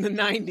huge in the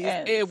 90s.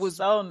 And it was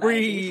so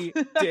 90s.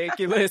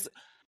 ridiculous.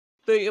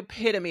 The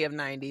epitome of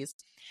 90s.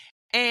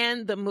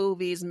 And the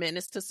movies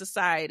Menace to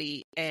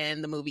Society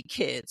and the movie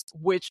Kids,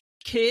 which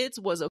Kids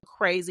was a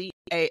crazy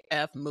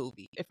AF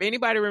movie. If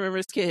anybody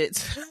remembers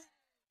Kids,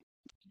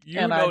 you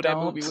And know I that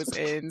don't. movie was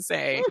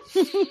insane.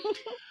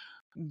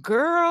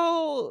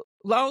 Girl,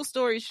 long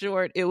story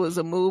short, it was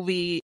a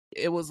movie.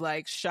 It was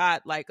like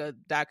shot like a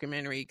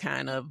documentary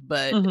kind of,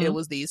 but Mhm. it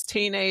was these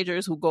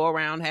teenagers who go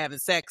around having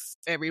sex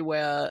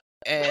everywhere,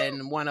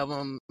 and one of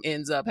them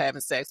ends up having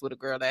sex with a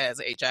girl that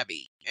has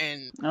HIV.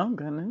 And Oh,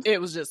 goodness.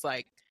 it was just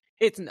like,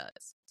 it's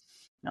nuts.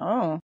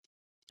 Oh,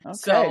 okay.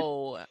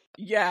 So,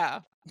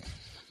 yeah.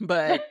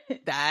 But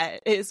that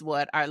is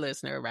what our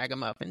listener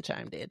Ragamuffin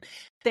chimed in.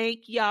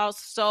 Thank y'all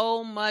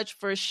so much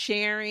for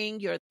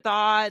sharing your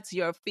thoughts,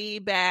 your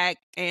feedback,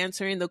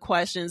 answering the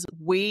questions.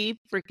 We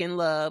freaking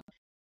love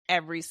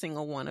every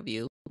single one of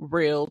you.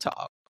 Real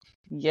talk.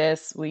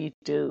 Yes, we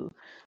do.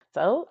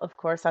 So, of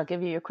course, I'll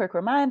give you your quick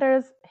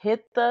reminders.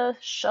 Hit the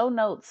show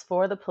notes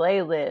for the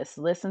playlist.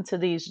 Listen to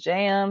these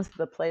jams.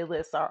 The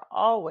playlists are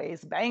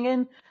always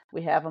banging.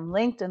 We have them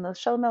linked in the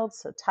show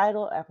notes to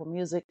Tidal, Apple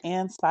Music,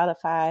 and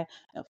Spotify.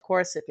 And of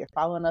course, if you're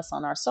following us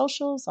on our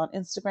socials, on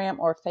Instagram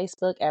or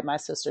Facebook at My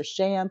Sister's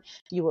Jam,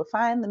 you will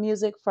find the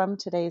music from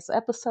today's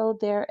episode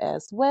there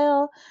as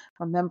well.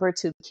 Remember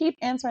to keep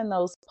answering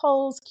those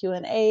polls,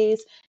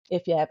 Q&As.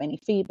 If you have any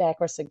feedback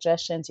or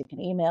suggestions, you can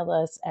email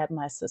us at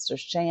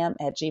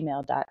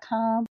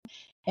mysistersjam@gmail.com.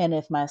 And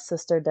if my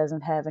sister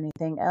doesn't have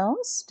anything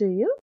else, do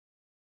you?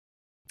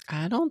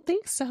 I don't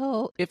think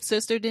so. If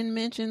sister didn't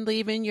mention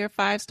leaving your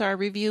 5-star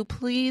review,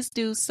 please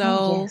do so.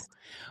 Oh, yes.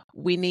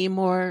 We need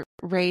more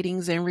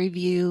ratings and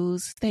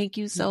reviews. Thank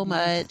you so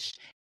much.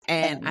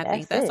 And I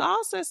think that's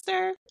all,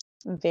 sister.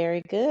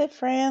 Very good,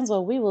 friends.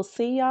 Well, we will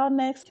see y'all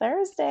next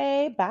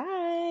Thursday.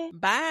 Bye.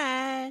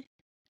 Bye.